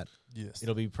say that Yes.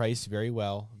 it'll be priced very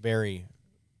well, very,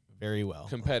 very well.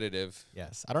 Competitive.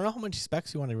 Yes. I don't know how much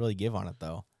specs you want to really give on it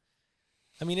though.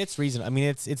 I mean, it's reasonable. I mean,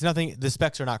 it's nothing. The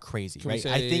specs are not crazy, Can we right?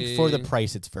 I think for the say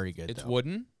price, it's very good. It's though.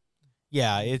 wooden.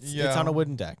 Yeah, it's on a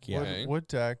wooden deck. Yeah. Okay. Wood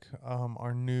deck,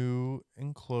 our new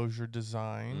enclosure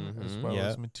design as Mhm. well Yep.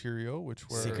 as material, which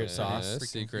we're Secret sauce. freaking-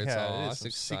 Secret yeah, it sauce, is some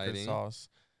exciting. Secret sauce.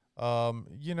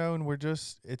 You know, and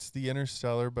it's the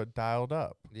Interstellar but dialed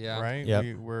up. Yeah. Right.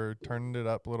 Yep. We're turning it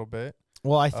up a little bit.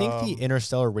 Well, I think the Um,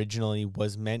 Interstellar originally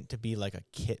was meant to be like a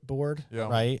kit board, Yeah.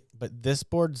 right? But this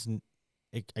board's,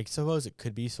 I suppose it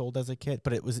could be sold as a kit,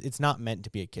 but it's not meant to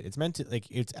be a kit. It's meant to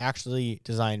it's actually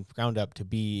designed ground up to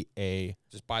be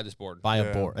Just buy this board. a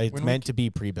Yeah. board. It's When we meant to be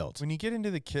pre-built. When you get into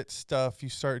the kit stuff, you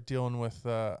start dealing with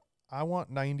I want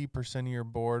 90% of your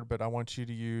board, but I want you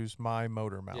to use my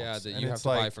motor mounts. Yeah, that And you have it's to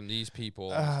buy like, from these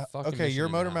people. okay, Fucking mission your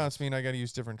and motor a half. mounts mean I got to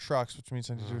use different trucks, which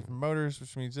means I need to do different motors,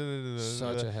 which means Such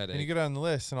a And you headache. get on the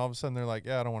list, and all of a sudden they're like,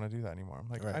 "Yeah, I don't want to do that anymore." I'm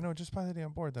like, Right. "I know, just buy the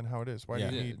damn board. Then how it is? Why Yeah.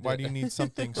 do you Yeah, need? Why do you need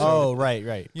something?" So, Oh, right.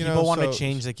 you People know, want to so-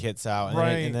 change the kits out, and,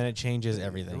 Right. and then it changes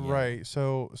everything. Yeah. Right.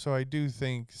 So I do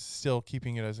think still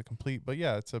keeping it as a complete, but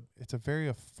yeah, it's a very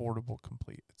affordable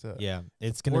complete. It's a Yeah,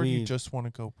 it's gonna board be. you just want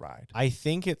to go ride. I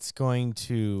think it's going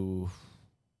to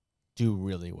do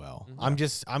really well. Mhm.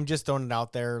 I'm just throwing it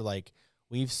out there. Like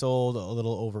we've sold a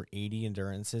little over 80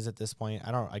 endurances at this point.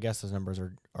 I guess those numbers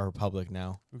are public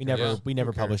now. Who We cares? never Yeah. we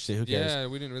never Who cares? published it. Who cares? Yeah,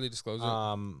 we didn't really disclose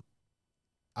it.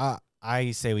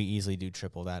 I say we easily do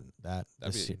triple that That'd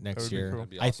this be- next would be year. cool. That'd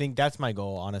be I awesome. think that's my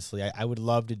goal. Honestly, I would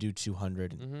love to do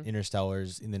 200 Mhm.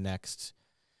 Interstellars in the next.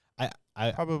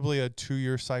 I Probably a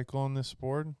 2-year cycle on this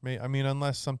board. I mean,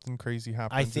 unless something crazy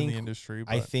happens in think- the industry.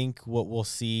 But I think what we'll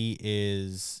see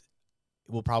is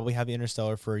we'll probably have the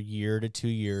Interstellar for a year to 2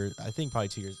 years. I think probably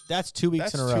 2 years. That's 2 weeks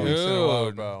That's in a 2 row. weeks in a row,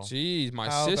 Dude, bro. jeez, my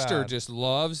How sister bad? just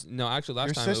loves. No, actually, last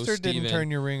your time it sister was didn't Steven.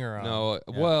 turn your ringer on. No,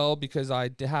 Yeah. well, because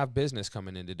I have business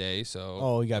coming in today, so.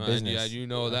 Oh, you got Yeah, business. you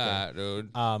know Okay. that, dude.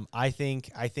 I think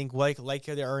like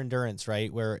our endurance,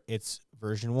 right, where it's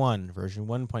version 1, version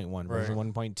 1.1, version Right.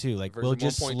 1.2. Like Version we'll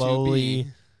just 1.2B. slowly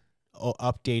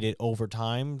update it over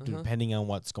time, Uh-huh. depending on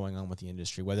what's going on with the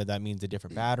industry. Whether that means a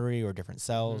different battery or different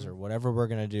cells or whatever we're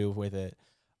gonna do with it,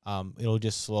 it'll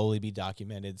just slowly be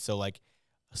documented. So like,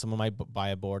 someone might buy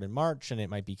a board in March and it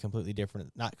might be completely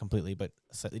different, not completely, but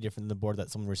slightly different than the board that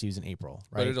someone receives in April,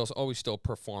 right? But it'll always still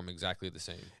perform exactly the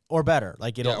same. Or better.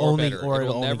 Like it'll Yeah, only better. or it'll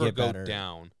it'll only never get go better.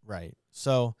 down. Right.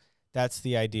 So that's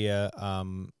the idea.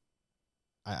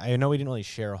 I know we didn't really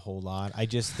share a whole lot. I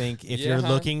just think if you're Yeah.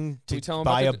 looking Can we to tell 'em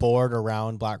buy about a board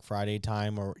around Black Friday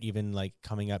time or even like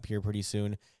coming up here pretty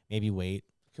soon, maybe wait.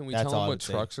 Can we That's tell all I them what would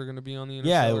say. trucks are going to be on the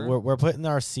Yeah, Interstellar? we're putting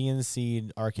our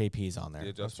CNC RKPs on there. The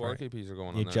adjustable right. RKPs are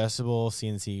going The on there. adjustable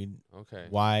CNC Okay.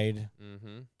 wide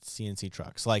Mm-hmm. CNC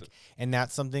trucks. Like, and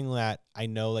that's something that I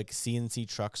know like CNC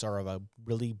trucks are of a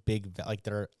really big, like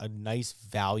they're a nice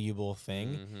valuable thing.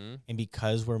 Mm-hmm. And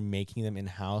because we're making them in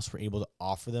house, we're able to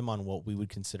offer them on what we would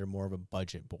consider more of a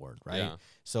budget board, right? Yeah.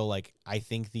 So like I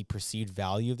think the perceived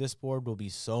value of this board will be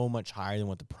so much higher than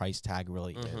what the price tag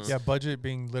really Mhm. is. Yeah, budget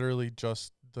being literally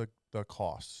just the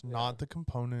costs, Yeah. not the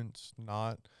components,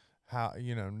 not how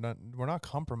we're not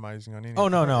compromising on anything. Oh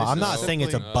no, This I'm is not saying it's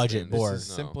a simply- budget this board. This is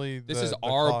No. simply This the is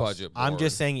our cost. budget board. I'm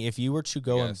just saying if you were to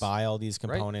go and Yes. buy all these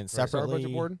components Is this our separately,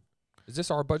 budget board? Is this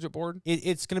our budget board?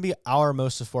 it's going to be our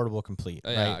most affordable complete.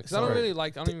 Yeah, right? because I don't even really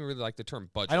like the term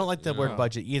budget. I don't like the you word know?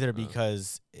 budget either Yeah.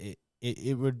 because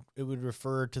it would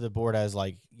refer to the board as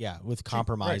like with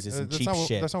compromises and That's cheap not what,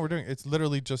 shit. That's not what we're doing. It's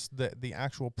literally just the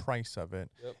actual price of it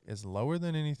is Yep. lower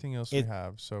than anything else we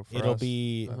have. So for It'll us,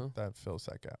 be that fills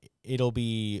that gap. it'll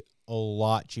be a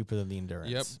lot cheaper than the Endurance.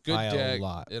 Yep, good by deck. A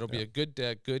lot. It'll be a good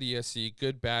deck, good ESC,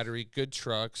 good battery, good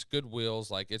trucks, good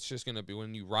wheels. Like, it's just gonna be,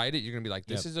 when you ride it, you're gonna be like,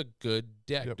 this is a good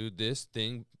deck, dude. This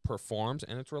thing performs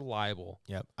and it's reliable.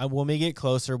 Yep. When we get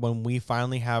closer, when we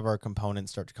finally have our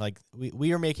components start to, like,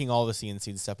 we are making all the CNC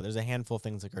and stuff, but there's a handful of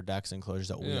things like our decks and enclosures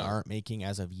that we aren't making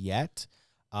as of yet.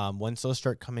 Once those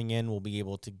start coming in, we'll be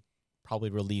able to probably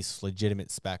release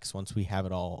legitimate specs once we have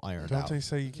it all ironed out. Don't they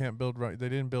say you can't build Rome? They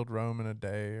didn't build Rome in a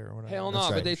day or whatever. Hell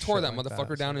no, but they tore that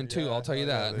motherfucker down in two. I'll tell you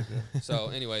that. So,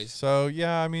 anyways. So,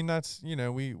 yeah, I mean, that's, you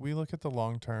know, we look at the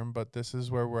long term, but this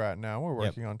is where we're at now. We're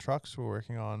working on trucks. We're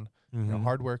working on you know,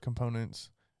 hardware components.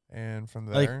 And from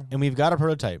there. And we've got a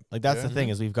prototype. Like, that's the thing,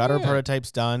 is we've got our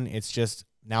prototypes done. It's just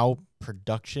now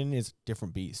production is a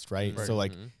different beast, right? So,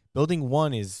 like, building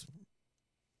one is,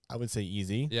 I would say,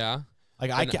 easy. Yeah.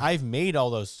 Like, I've made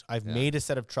all those. I've made a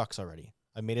set of trucks already.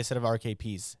 I've made a set of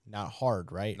RKPs. Not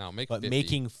hard, right? No, but 50.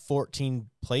 making 14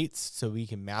 plates so we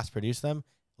can mass produce them,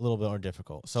 a little bit more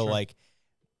difficult. So like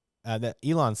that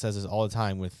Elon says this all the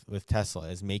time with Tesla,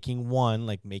 is making one,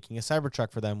 like making a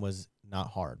Cybertruck for them was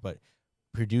not hard, but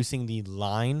producing the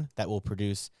line that will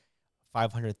produce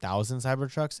 500,000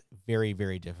 Cybertrucks, very,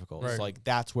 very difficult. So like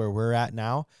that's where we're at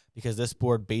now, because this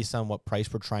board, based on what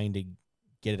price we're trying to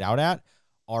get it out at,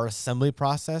 our assembly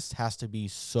process has to be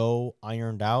so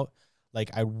ironed out.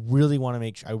 Like, I really want to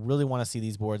make sure, I really want to see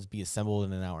these boards be assembled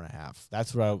in an hour and a half.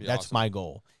 That's what that's awesome. My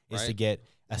goal is to get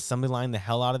assembly line the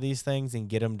hell out of these things and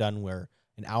get them done where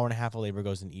an hour and a half of labor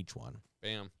goes in each one.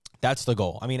 Bam. That's the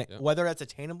goal. I mean, whether that's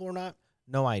attainable or not,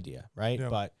 no idea, right?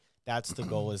 But that's the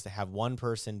goal, is to have one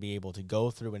person be able to go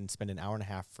through and spend an hour and a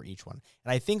half for each one.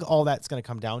 And I think all that's going to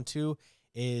come down to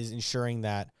is ensuring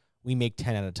that we make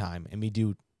 10 at a time, and we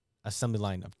do assembly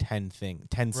line of 10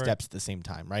 steps at the same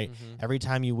time, right? Every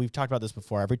time we've talked about this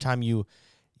before, every time you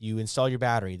install your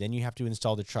battery, then you have to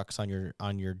install the trucks on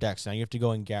your decks. Now you have to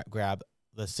go and grab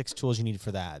the 6 tools you need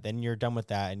for that. Then you're done with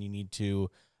that, and you need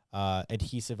to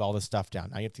adhesive all the stuff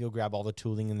down. Now you have to go grab all the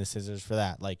tooling and the scissors for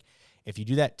that. Like, if you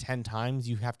do that 10 times,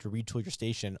 you have to retool your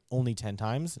station only 10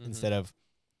 times instead of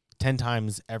 10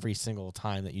 times every single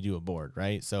time that you do a board,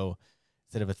 right? So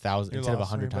instead of 1,000, instead of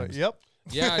 100 times. Yep.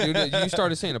 Yeah, dude, you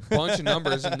started saying a bunch of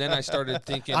numbers, and then I started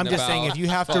thinking I'm just saying, if you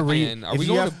have to read... Are we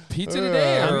going to pizza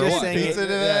today? I'm just saying... Pizza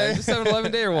today? Is it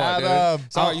 7-Eleven day or what,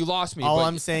 dude? Sorry, you lost me. All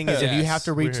I'm saying is, if you have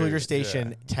to retool your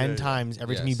station 10 times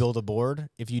every time you build a board,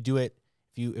 if you do it,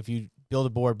 if you build a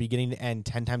board beginning to end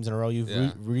 10 times in a row, you've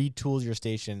retooled your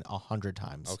station 100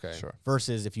 times. Okay. Sure.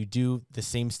 Versus if you do the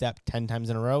same step 10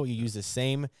 times in a row, you use the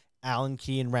same Allen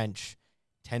key and wrench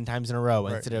 10 times in a row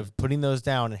instead of putting those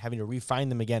down and having to refine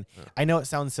them again. I know it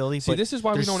sounds silly, but this is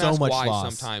why we don't so ask why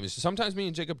loss. sometimes. Sometimes me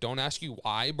and Jacob don't ask you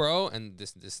why, bro, and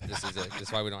this is it. This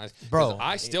is why we don't ask. Bro,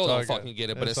 I still don't fucking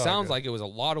get it, but it sounds like it was a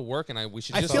lot of work, and we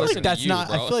should just listen to you, bro.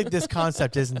 I feel like this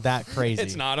concept isn't that crazy.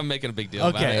 It's not. I'm making a big deal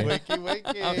about it.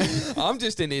 Wiki. I'm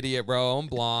just an idiot, bro. I'm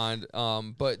blonde.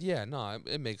 But yeah, no,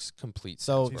 it makes complete sense.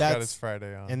 So that's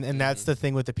Friday on. And that's the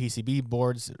thing with the PCB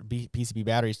boards, PCB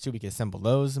batteries too. We can assemble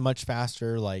those much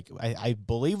faster. Like, I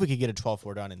believe we could get a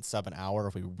 12-4 done in sub an hour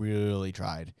if we really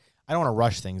tried. I don't want to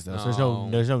rush things though. So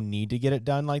there's no need to get it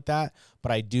done like that.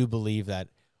 But I do believe that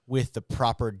with the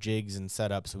proper jigs and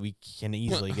setups, we can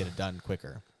easily get it done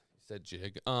quicker. Said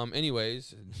jig.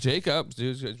 Anyways, Jacob,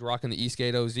 dude's rocking the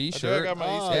Esk8 OZ shirt. I got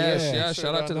my yeah.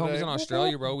 Shout out to the homies in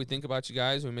Australia, bro. We think about you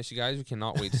guys. We miss you guys. We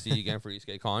cannot wait to see you again for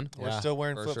Esk8 Con. We're still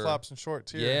wearing flip flops and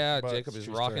shorts here. Yeah, Jacob is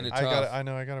rocking it tough. I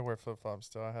know. I gotta wear flip flops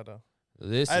still. I had a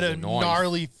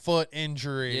gnarly foot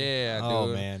injury. Yeah, dude. Oh,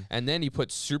 man. And then he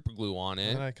put super glue on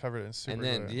it. And I covered it in super glue.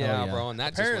 And then, bro, and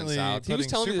that apparently just went south. He was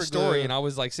telling me the story, and I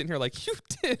was like sitting here like, you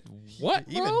did what,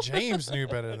 bro? Even James knew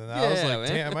better than that. I was like,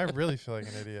 damn, I really feel like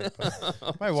an idiot.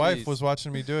 But my wife was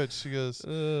watching me do it. She goes,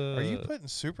 are you putting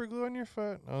super glue on your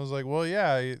foot? I was like, well,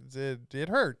 yeah, it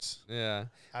hurts. Yeah.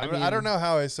 I don't know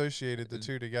how I associated the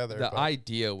two together. The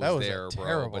idea was there,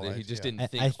 bro, but he just didn't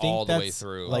think all the way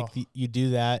through. Like, you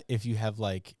do that if you have,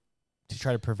 like, to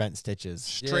try to prevent stitches.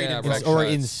 Straight infection. Or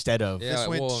instead of. This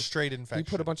went straight infection. You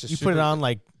put a bunch of You put it on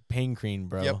like pain cream,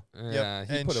 bro. Yep. Yeah,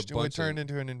 he put a bunch. It turned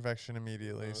into an infection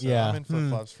immediately. So yeah. I'm in flip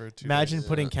flops for 2 Imagine days.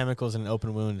 putting chemicals in an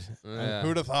open wound. Yeah.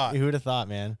 Who'd have thought? Who'd have thought,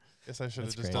 man? Guess I should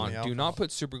have just crazy. done the alcohol. Do not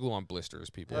put super glue on blisters,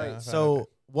 people. Yeah, So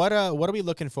what are we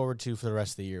looking forward to for the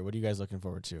rest of the year? What are you guys looking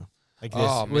forward to? Like this,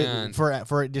 oh man,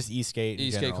 for just Esk8.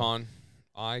 Esk8 Con.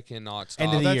 I cannot stop.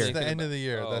 End of the year. That's the end of the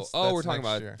year. That's we're talking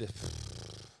about.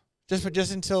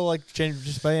 Just until like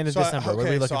just by the end of December. What are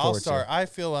we looking forward to? I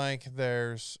feel like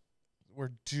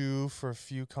we're due for a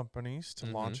few companies to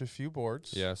launch a few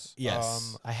boards. Yes.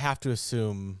 Yes. I have to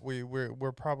assume.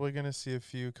 We're probably going to see a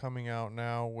few coming out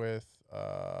now with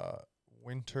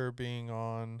winter being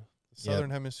on the southern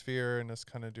hemisphere and us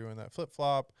kind of doing that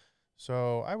flip-flop.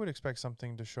 So I would expect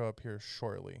something to show up here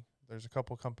shortly. There's a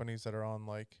couple companies that are on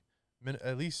like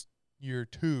at least year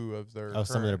 2 of their current,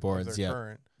 some of their boards.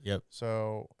 Current. Yep.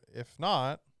 So if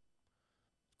not,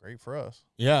 great for us.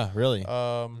 Yeah, really.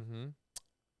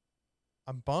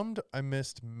 I'm bummed I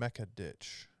missed Mecha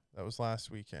Ditch. That was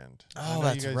last weekend. Oh,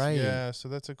 that's right. Yeah, so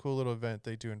that's a cool little event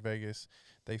they do in Vegas.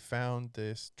 They found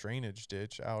this drainage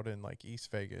ditch out in like East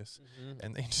Vegas,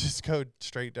 and they just go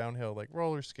straight downhill, like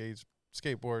roller skates,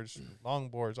 skateboards,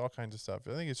 longboards, all kinds of stuff.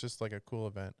 I think it's just like a cool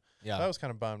event. Yeah. So I was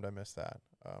kind of bummed I missed that.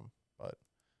 But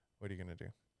what are you gonna do?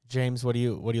 James, what are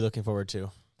you looking forward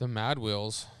to? The Mad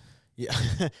Wheels. Yeah,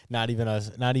 not even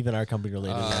our company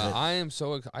related. I am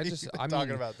so I mean,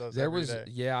 talking about those.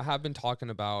 I have been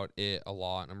talking about it a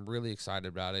lot. I'm really excited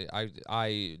about it.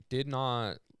 I did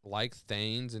not like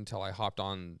Thanes until I hopped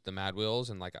on the Mad Wheels,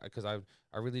 and like because I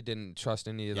really didn't trust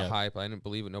any of the hype. I didn't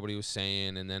believe what nobody was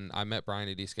saying, and then I met Brian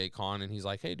at Esk8, and he's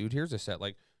like, "Hey, dude, here's a set.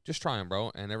 Like, just try them,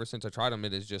 bro." And ever since I tried them,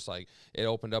 it is just like it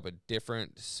opened up a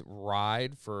different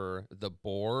ride for the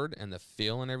board and the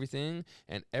feel and everything.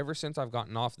 And ever since I've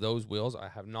gotten off those wheels, I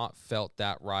have not felt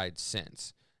that ride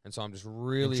since. And so I'm just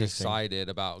really excited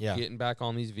about getting back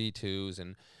on these V2s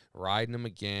and riding them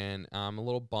again. I'm a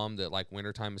little bummed that like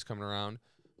wintertime is coming around,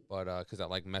 but because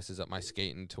that like messes up my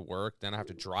skating to work. Then I have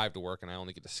to drive to work, and I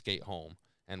only get to skate home.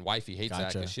 And wifey hates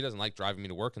that because she doesn't like driving me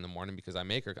to work in the morning because I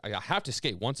have to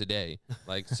skate once a day.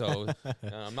 Like, so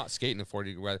I'm not skating in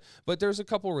 40-degree weather. But there's a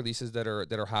couple releases that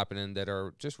are happening that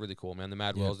are just really cool, man. The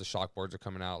Mad Wheels, the shock boards are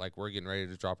coming out. Like, we're getting ready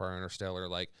to drop our Interstellar.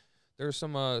 Like, there's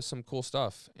some cool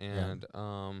stuff. And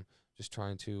just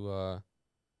trying to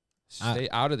stay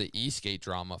out of the Esk8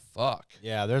 drama. Fuck.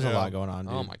 Yeah, there's a lot going on,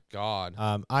 dude. Oh, my God.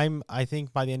 I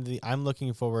think by the end of I'm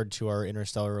looking forward to our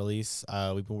Interstellar release.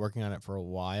 We've been working on it for a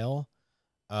while.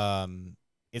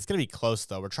 It's gonna be close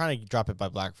though. We're trying to drop it by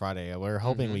Black Friday. We're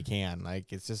hoping we can.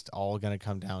 Like, it's just all gonna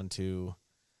come down to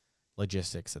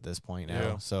logistics at this point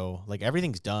now. So like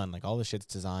everything's done. Like all the shit's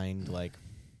designed. Like,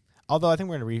 although I think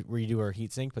we're gonna redo our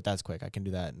heat sink, but that's quick. I can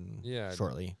do that in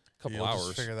shortly. Couple hours.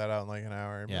 Just figure that out in like an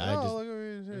hour.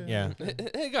 Yeah.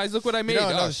 Hey guys, look what I made.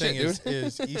 Another shit, thing dude.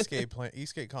 is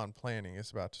Esk8Con planning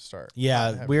is about to start.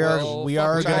 Yeah, we are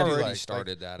already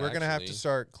started that. We're gonna have to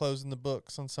start closing the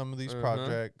books on some of these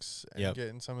projects and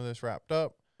getting some of this wrapped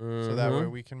up, so that way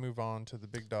we can move on to the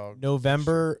big dog.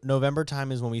 November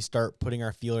time is when we start putting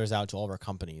our feelers out to all of our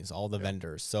companies, all the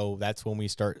vendors. So that's when we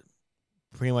start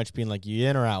pretty much being like, you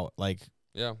in or out, like.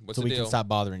 Yeah, what's so the we deal? can stop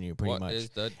bothering you pretty much. What is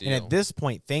the deal? And at this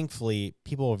point, thankfully,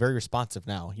 people are very responsive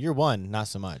now. Year 1, not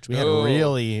so much. We had to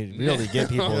really get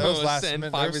people. Those last send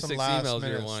minute, 5 or there's 6 some last emails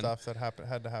minute year 1. stuff that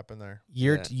had to happen there.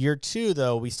 Year 2,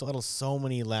 though, we still had so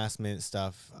many last minute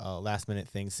stuff, last minute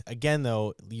things. Again,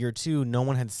 though, year 2, no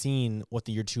one had seen what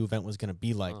the year 2 event was going to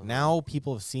be like. Now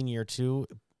people have seen year 2.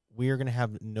 We are going to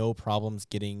have no problems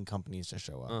getting companies to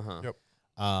show up. Yep.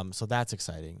 So that's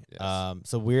exciting. Yes.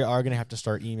 So we are going to have to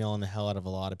start emailing the hell out of a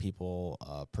lot of people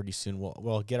pretty soon.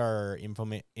 We'll get our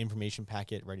information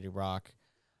packet ready to rock.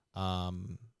 But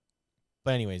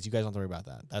anyways, you guys don't have to worry about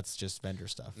that. That's just vendor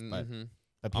stuff. But people,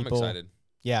 I'm excited.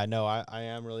 Yeah, no, I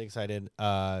am really excited.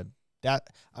 I'm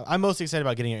most excited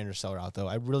about getting an Interstellar out, though.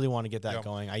 I really want to get that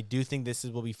going. I do think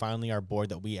will be finally our board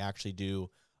that we actually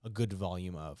do a good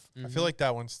volume of. I feel like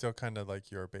that one's still kind of like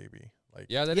your baby. Like,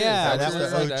 that is.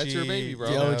 That's your baby, bro.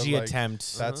 The OG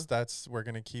attempt. That's we're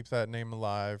gonna keep that name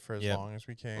alive for as long as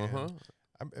we can.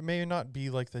 It may not be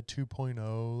like the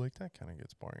 2.0, like that kind of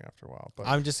gets boring after a while. But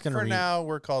I'm just gonna for now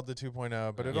we're called the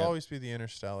 2.0, but it'll always be the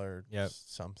Interstellar. It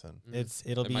Something.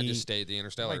 might just stay the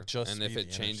Interstellar, and if it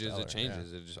changes, it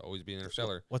changes. It'll just always be the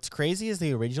Interstellar. What's crazy is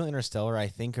the original Interstellar, I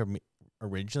think,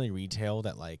 originally retailed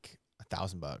at like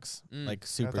 $1,000, like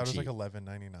super cheap. I thought it was like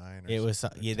 $11.99. It was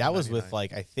that was with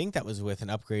like I think that was with an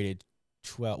upgraded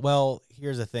 12. Well,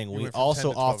 here's the thing: we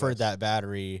also offered that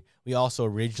battery. We also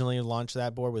originally launched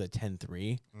that board with a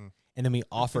 10.3, and then we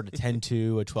offered a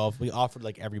 10.2, a 12. We offered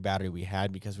like every battery we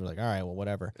had because we're like, all right, well,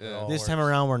 whatever. This time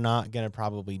around, we're not gonna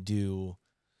probably do.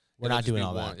 We're not doing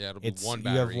all that. Yeah, it'll be one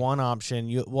battery. You have one option.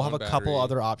 We'll have a couple battery.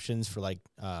 other options for like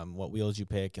what wheels you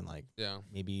pick and like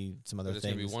maybe some other things.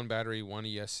 It's gonna be one battery, one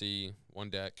ESC,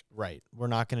 one deck. Right. We're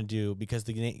not gonna do because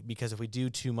if we do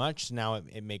too much, now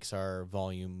it makes our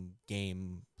volume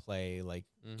gameplay play, like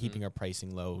keeping our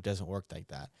pricing low. It doesn't work like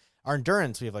that. Our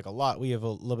endurance, we have like we have a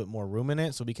little bit more room in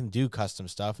it, so we can do custom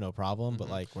stuff, no problem. But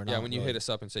like we're not. Yeah, when you hit us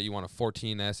up and say you want a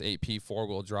 14S 8P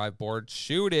 4-wheel drive board,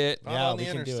 shoot it. Not on the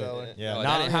Interstellar. Yeah, no,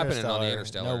 not that ain't happening on the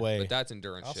Interstellar. Interstellar. No way. But that's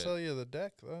endurance I'll shit. sell you the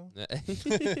deck though.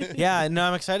 Yeah, no,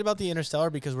 I'm excited about the Interstellar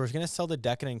because we're gonna sell the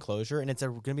deck and enclosure, and it's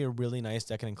gonna be a really nice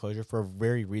deck and enclosure for a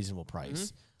very reasonable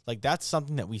price. Like that's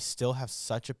something that we still have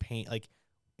such a pain. Like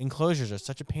enclosures are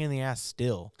such a pain in the ass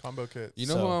still. Combo kit. You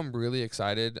know who I'm really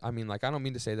excited? I mean, like, I don't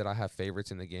mean to say that I have favorites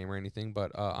in the game or anything,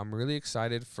 but I'm really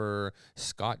excited for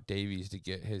Scott Davies to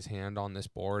get his hand on this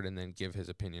board and then give his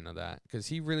opinion of that. Because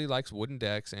he really likes wooden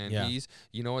decks, and he's,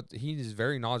 you know what, he's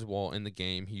very knowledgeable in the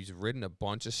game. He's written a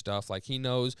bunch of stuff. Like, he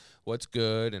knows what's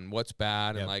good and what's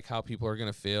bad and, like, how people are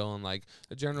going to feel and, like,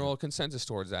 a general consensus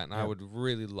towards that. And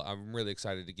I'm really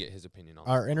excited to get his opinion on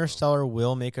Our Interstellar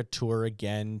will make a tour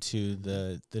again to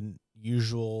the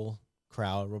usual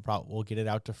crowd. We'll get it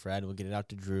out to Fred. We'll get it out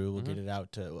to Drew. We'll get it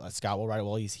out to Scott. Will ride it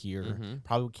while he's here.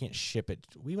 Probably can't ship it.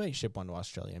 We might ship one to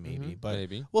Australia, maybe, but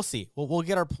we'll see. We'll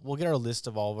get our list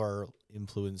of all of our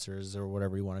influencers or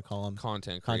whatever you want to call them,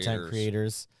 content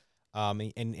creators,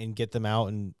 and get them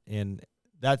out and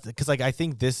that's because like I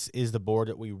think this is the board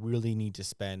that we really need to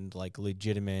spend like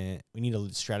legitimate. We need to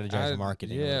strategize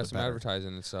marketing. Yeah, some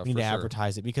advertising and stuff. We need to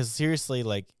advertise it because seriously,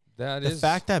 like. The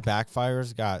fact that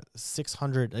Backfire's got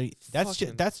 600,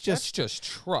 that's just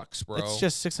trucks, bro. It's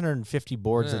just 650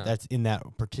 boards that's in that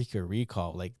particular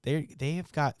recall. Like they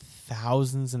have got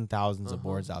thousands and thousands of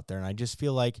boards out there, and I just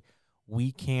feel like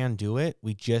we can do it.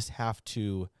 We just have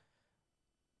to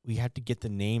get the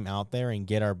name out there and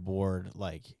get our board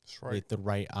like with the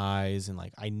right eyes, and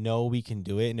like I know we can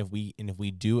do it. And if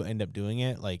we do end up doing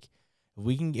it, like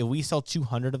if we sell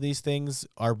 200 of these things,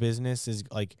 our business is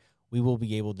like. We will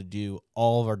be able to do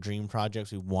all of our dream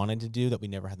projects we wanted to do that we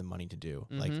never had the money to do.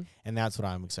 Like, and that's what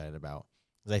I'm excited about.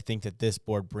 Because I think that this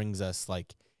board brings us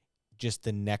like just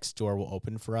the next door will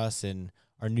open for us in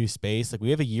our new space. Like we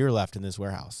have a year left in this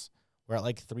warehouse. We're at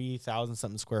like 3,000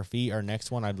 something square feet. Our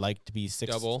next one, I'd like to be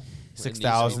 6,000,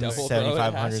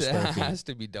 7,500 square feet. It has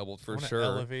to be doubled for sure. An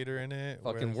elevator in it.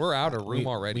 Fucking, we're out of room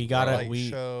already.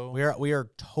 We are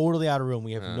totally out of room.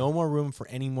 We have no more room for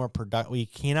any more production. We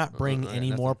cannot bring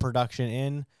any more production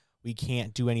in. We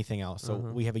can't do anything else. So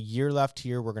we have a year left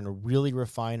here. We're gonna really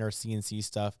refine our CNC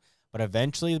stuff. But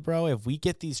eventually, bro, if we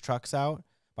get these trucks out.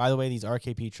 By the way, these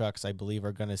RKP trucks, I believe,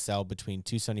 are gonna sell between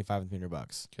 $275 and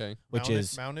 $300. Okay, which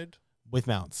is mounted. With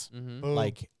mounts,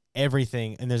 like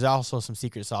everything, and there's also some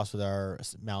secret sauce with our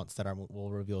mounts that we'll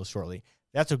reveal shortly.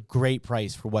 That's a great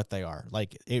price for what they are.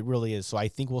 Like it really is. So I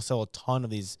think we'll sell a ton of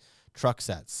these truck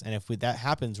sets, and if that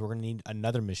happens, we're gonna need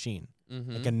another machine,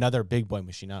 like another big boy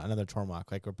machine, not another Tormach.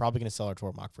 Like we're probably gonna sell our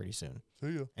Tormach pretty soon,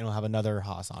 and we'll have another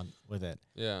Haas on with it.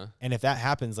 Yeah. And if that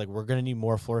happens, like we're gonna need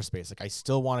more floor space. Like I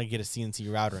still want to get a CNC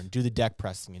router and do the deck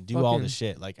pressing and do all the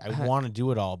shit. Like I want to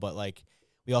do it all, but like.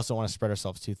 We also want to spread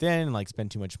ourselves too thin and like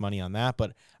spend too much money on that.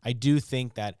 But I do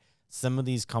think that some of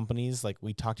these companies, like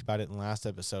we talked about it in the last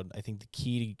episode, I think the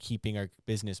key to keeping our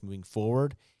business moving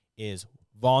forward is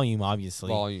volume,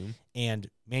 obviously. And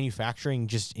manufacturing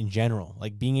just in general,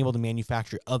 like being able to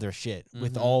manufacture other shit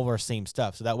with all of our same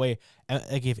stuff. So that way,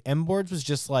 like if M Boards was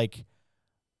just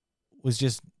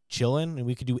chilling and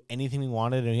we could do anything we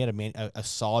wanted and we had a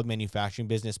solid manufacturing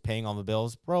business paying all the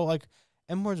bills, bro, like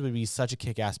M-Boards would be such a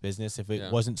kick-ass business if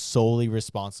it wasn't solely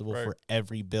responsible for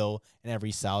every bill and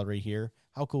every salary here.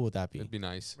 How cool would that be? It'd be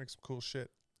nice. Make some cool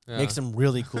shit. Yeah. Make some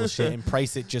really cool shit and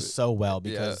price it just so well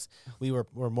because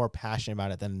we're more passionate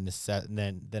about it than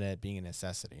it being a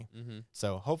necessity.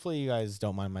 So hopefully you guys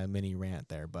don't mind my mini rant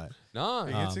there, but no,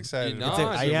 it gets exciting.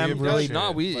 I am really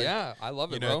I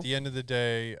love it, bro. At the end of the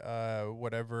day,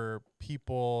 whatever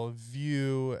people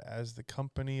view as the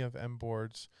company of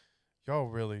M-Boards, y'all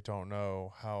really don't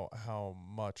know how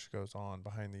much goes on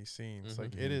behind these scenes.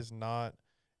 Like it is not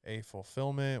a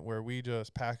fulfillment where we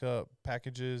just pack up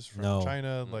packages from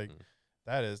China. Like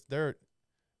that is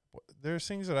there's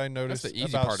things that I noticed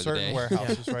about certain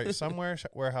warehouses, right? Some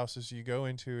warehouses you go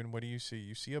into and what do you see?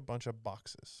 You see a bunch of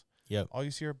boxes. Yep. Mm-hmm. All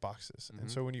you see are boxes. And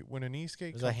so when an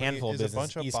Esk8 company a handful is of a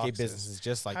bunch of Esk8 boxes, businesses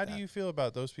just like how do you feel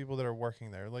about those people that are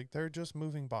working there? Like they're just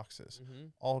moving boxes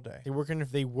all day. They work in a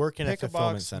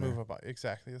fulfillment center. Move a box.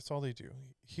 Exactly. That's all they do.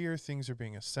 Here things are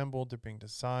being assembled, they're being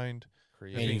designed,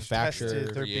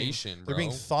 manufactured, they're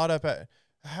being thought up at.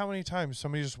 How many times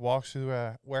somebody just walks through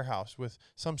a warehouse with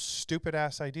some stupid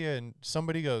ass idea and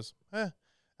somebody goes,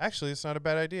 actually it's not a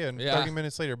bad idea, and 30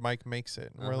 minutes later Mike makes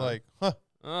it and we're like,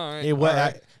 All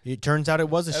right. It turns out it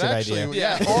was a shit idea.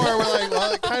 Yeah. Or we're like,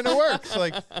 well, it kind of works.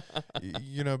 Like,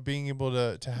 being able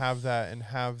to have that and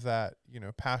have that,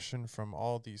 passion from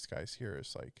all these guys here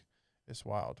is like, it's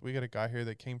wild. We got a guy here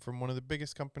that came from one of the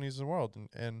biggest companies in the world,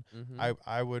 and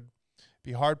I would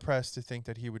be hard pressed to think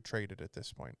that he would trade it at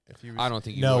this point. If he was, I don't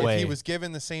think he no would. way. If he was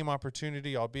given the same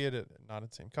opportunity, albeit not at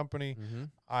the same company,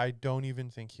 I don't even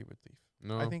think he would leave.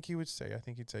 No. I think he would stay. I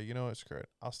think he'd say, you know what, screw it.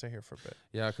 I'll stay here for a bit.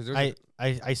 Yeah, because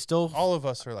I still all of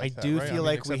us are like I that, do right? feel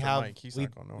like except we for have Mike. He's we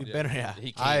not going nowhere. better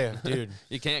He can't. dude.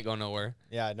 You can't go nowhere.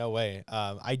 Yeah, no way.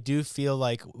 I do feel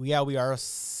like we are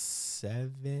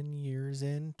 7 years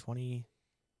in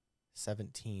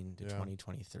 2017 to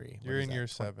 2023. You're in year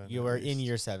 7. You are in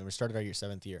year 7. We started our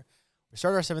 7th year. We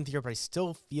started our 7th year, but I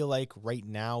still feel like right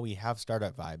now we have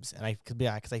startup vibes, and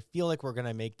because I feel like we're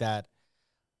gonna make that.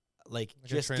 Like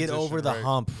just get over the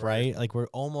hump, right? Like we're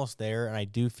almost there, and I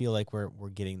do feel like we're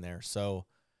getting there. So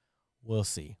we'll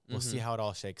see. We'll see how it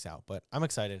all shakes out. But I'm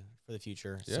excited for the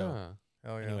future. Yeah. So,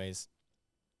 Hell yeah. anyways,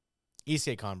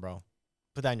 Esk8 Con, bro.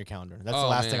 Put that in your calendar. That's the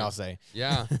last thing I'll say.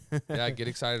 Yeah. Yeah, get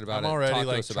excited about I'm it. already Talk to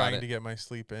like us about trying it. to get my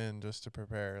sleep in just to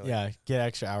prepare. Like, Yeah, get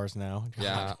extra hours now.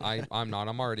 Yeah, I'm not.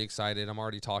 I'm already excited. I'm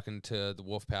already talking to the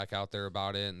Wolfpack out there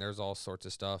about it, and there's all sorts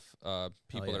of stuff.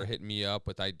 People that are hitting me up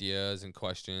with ideas and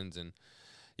questions, and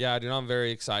yeah, dude, I'm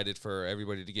very excited for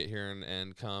everybody to get here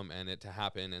and come and it to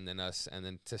happen, and then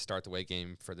to start the weight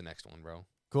game for the next one, bro.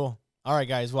 Cool. All right,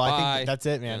 guys. Well, I think that's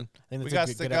it, man. Yeah. I think We that's got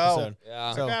a to good go. episode.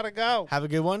 Yeah. So I gotta go. have a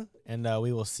good one, and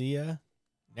we will see you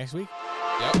next week.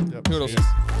 Yep. Yep. Toodles.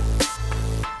 Peace.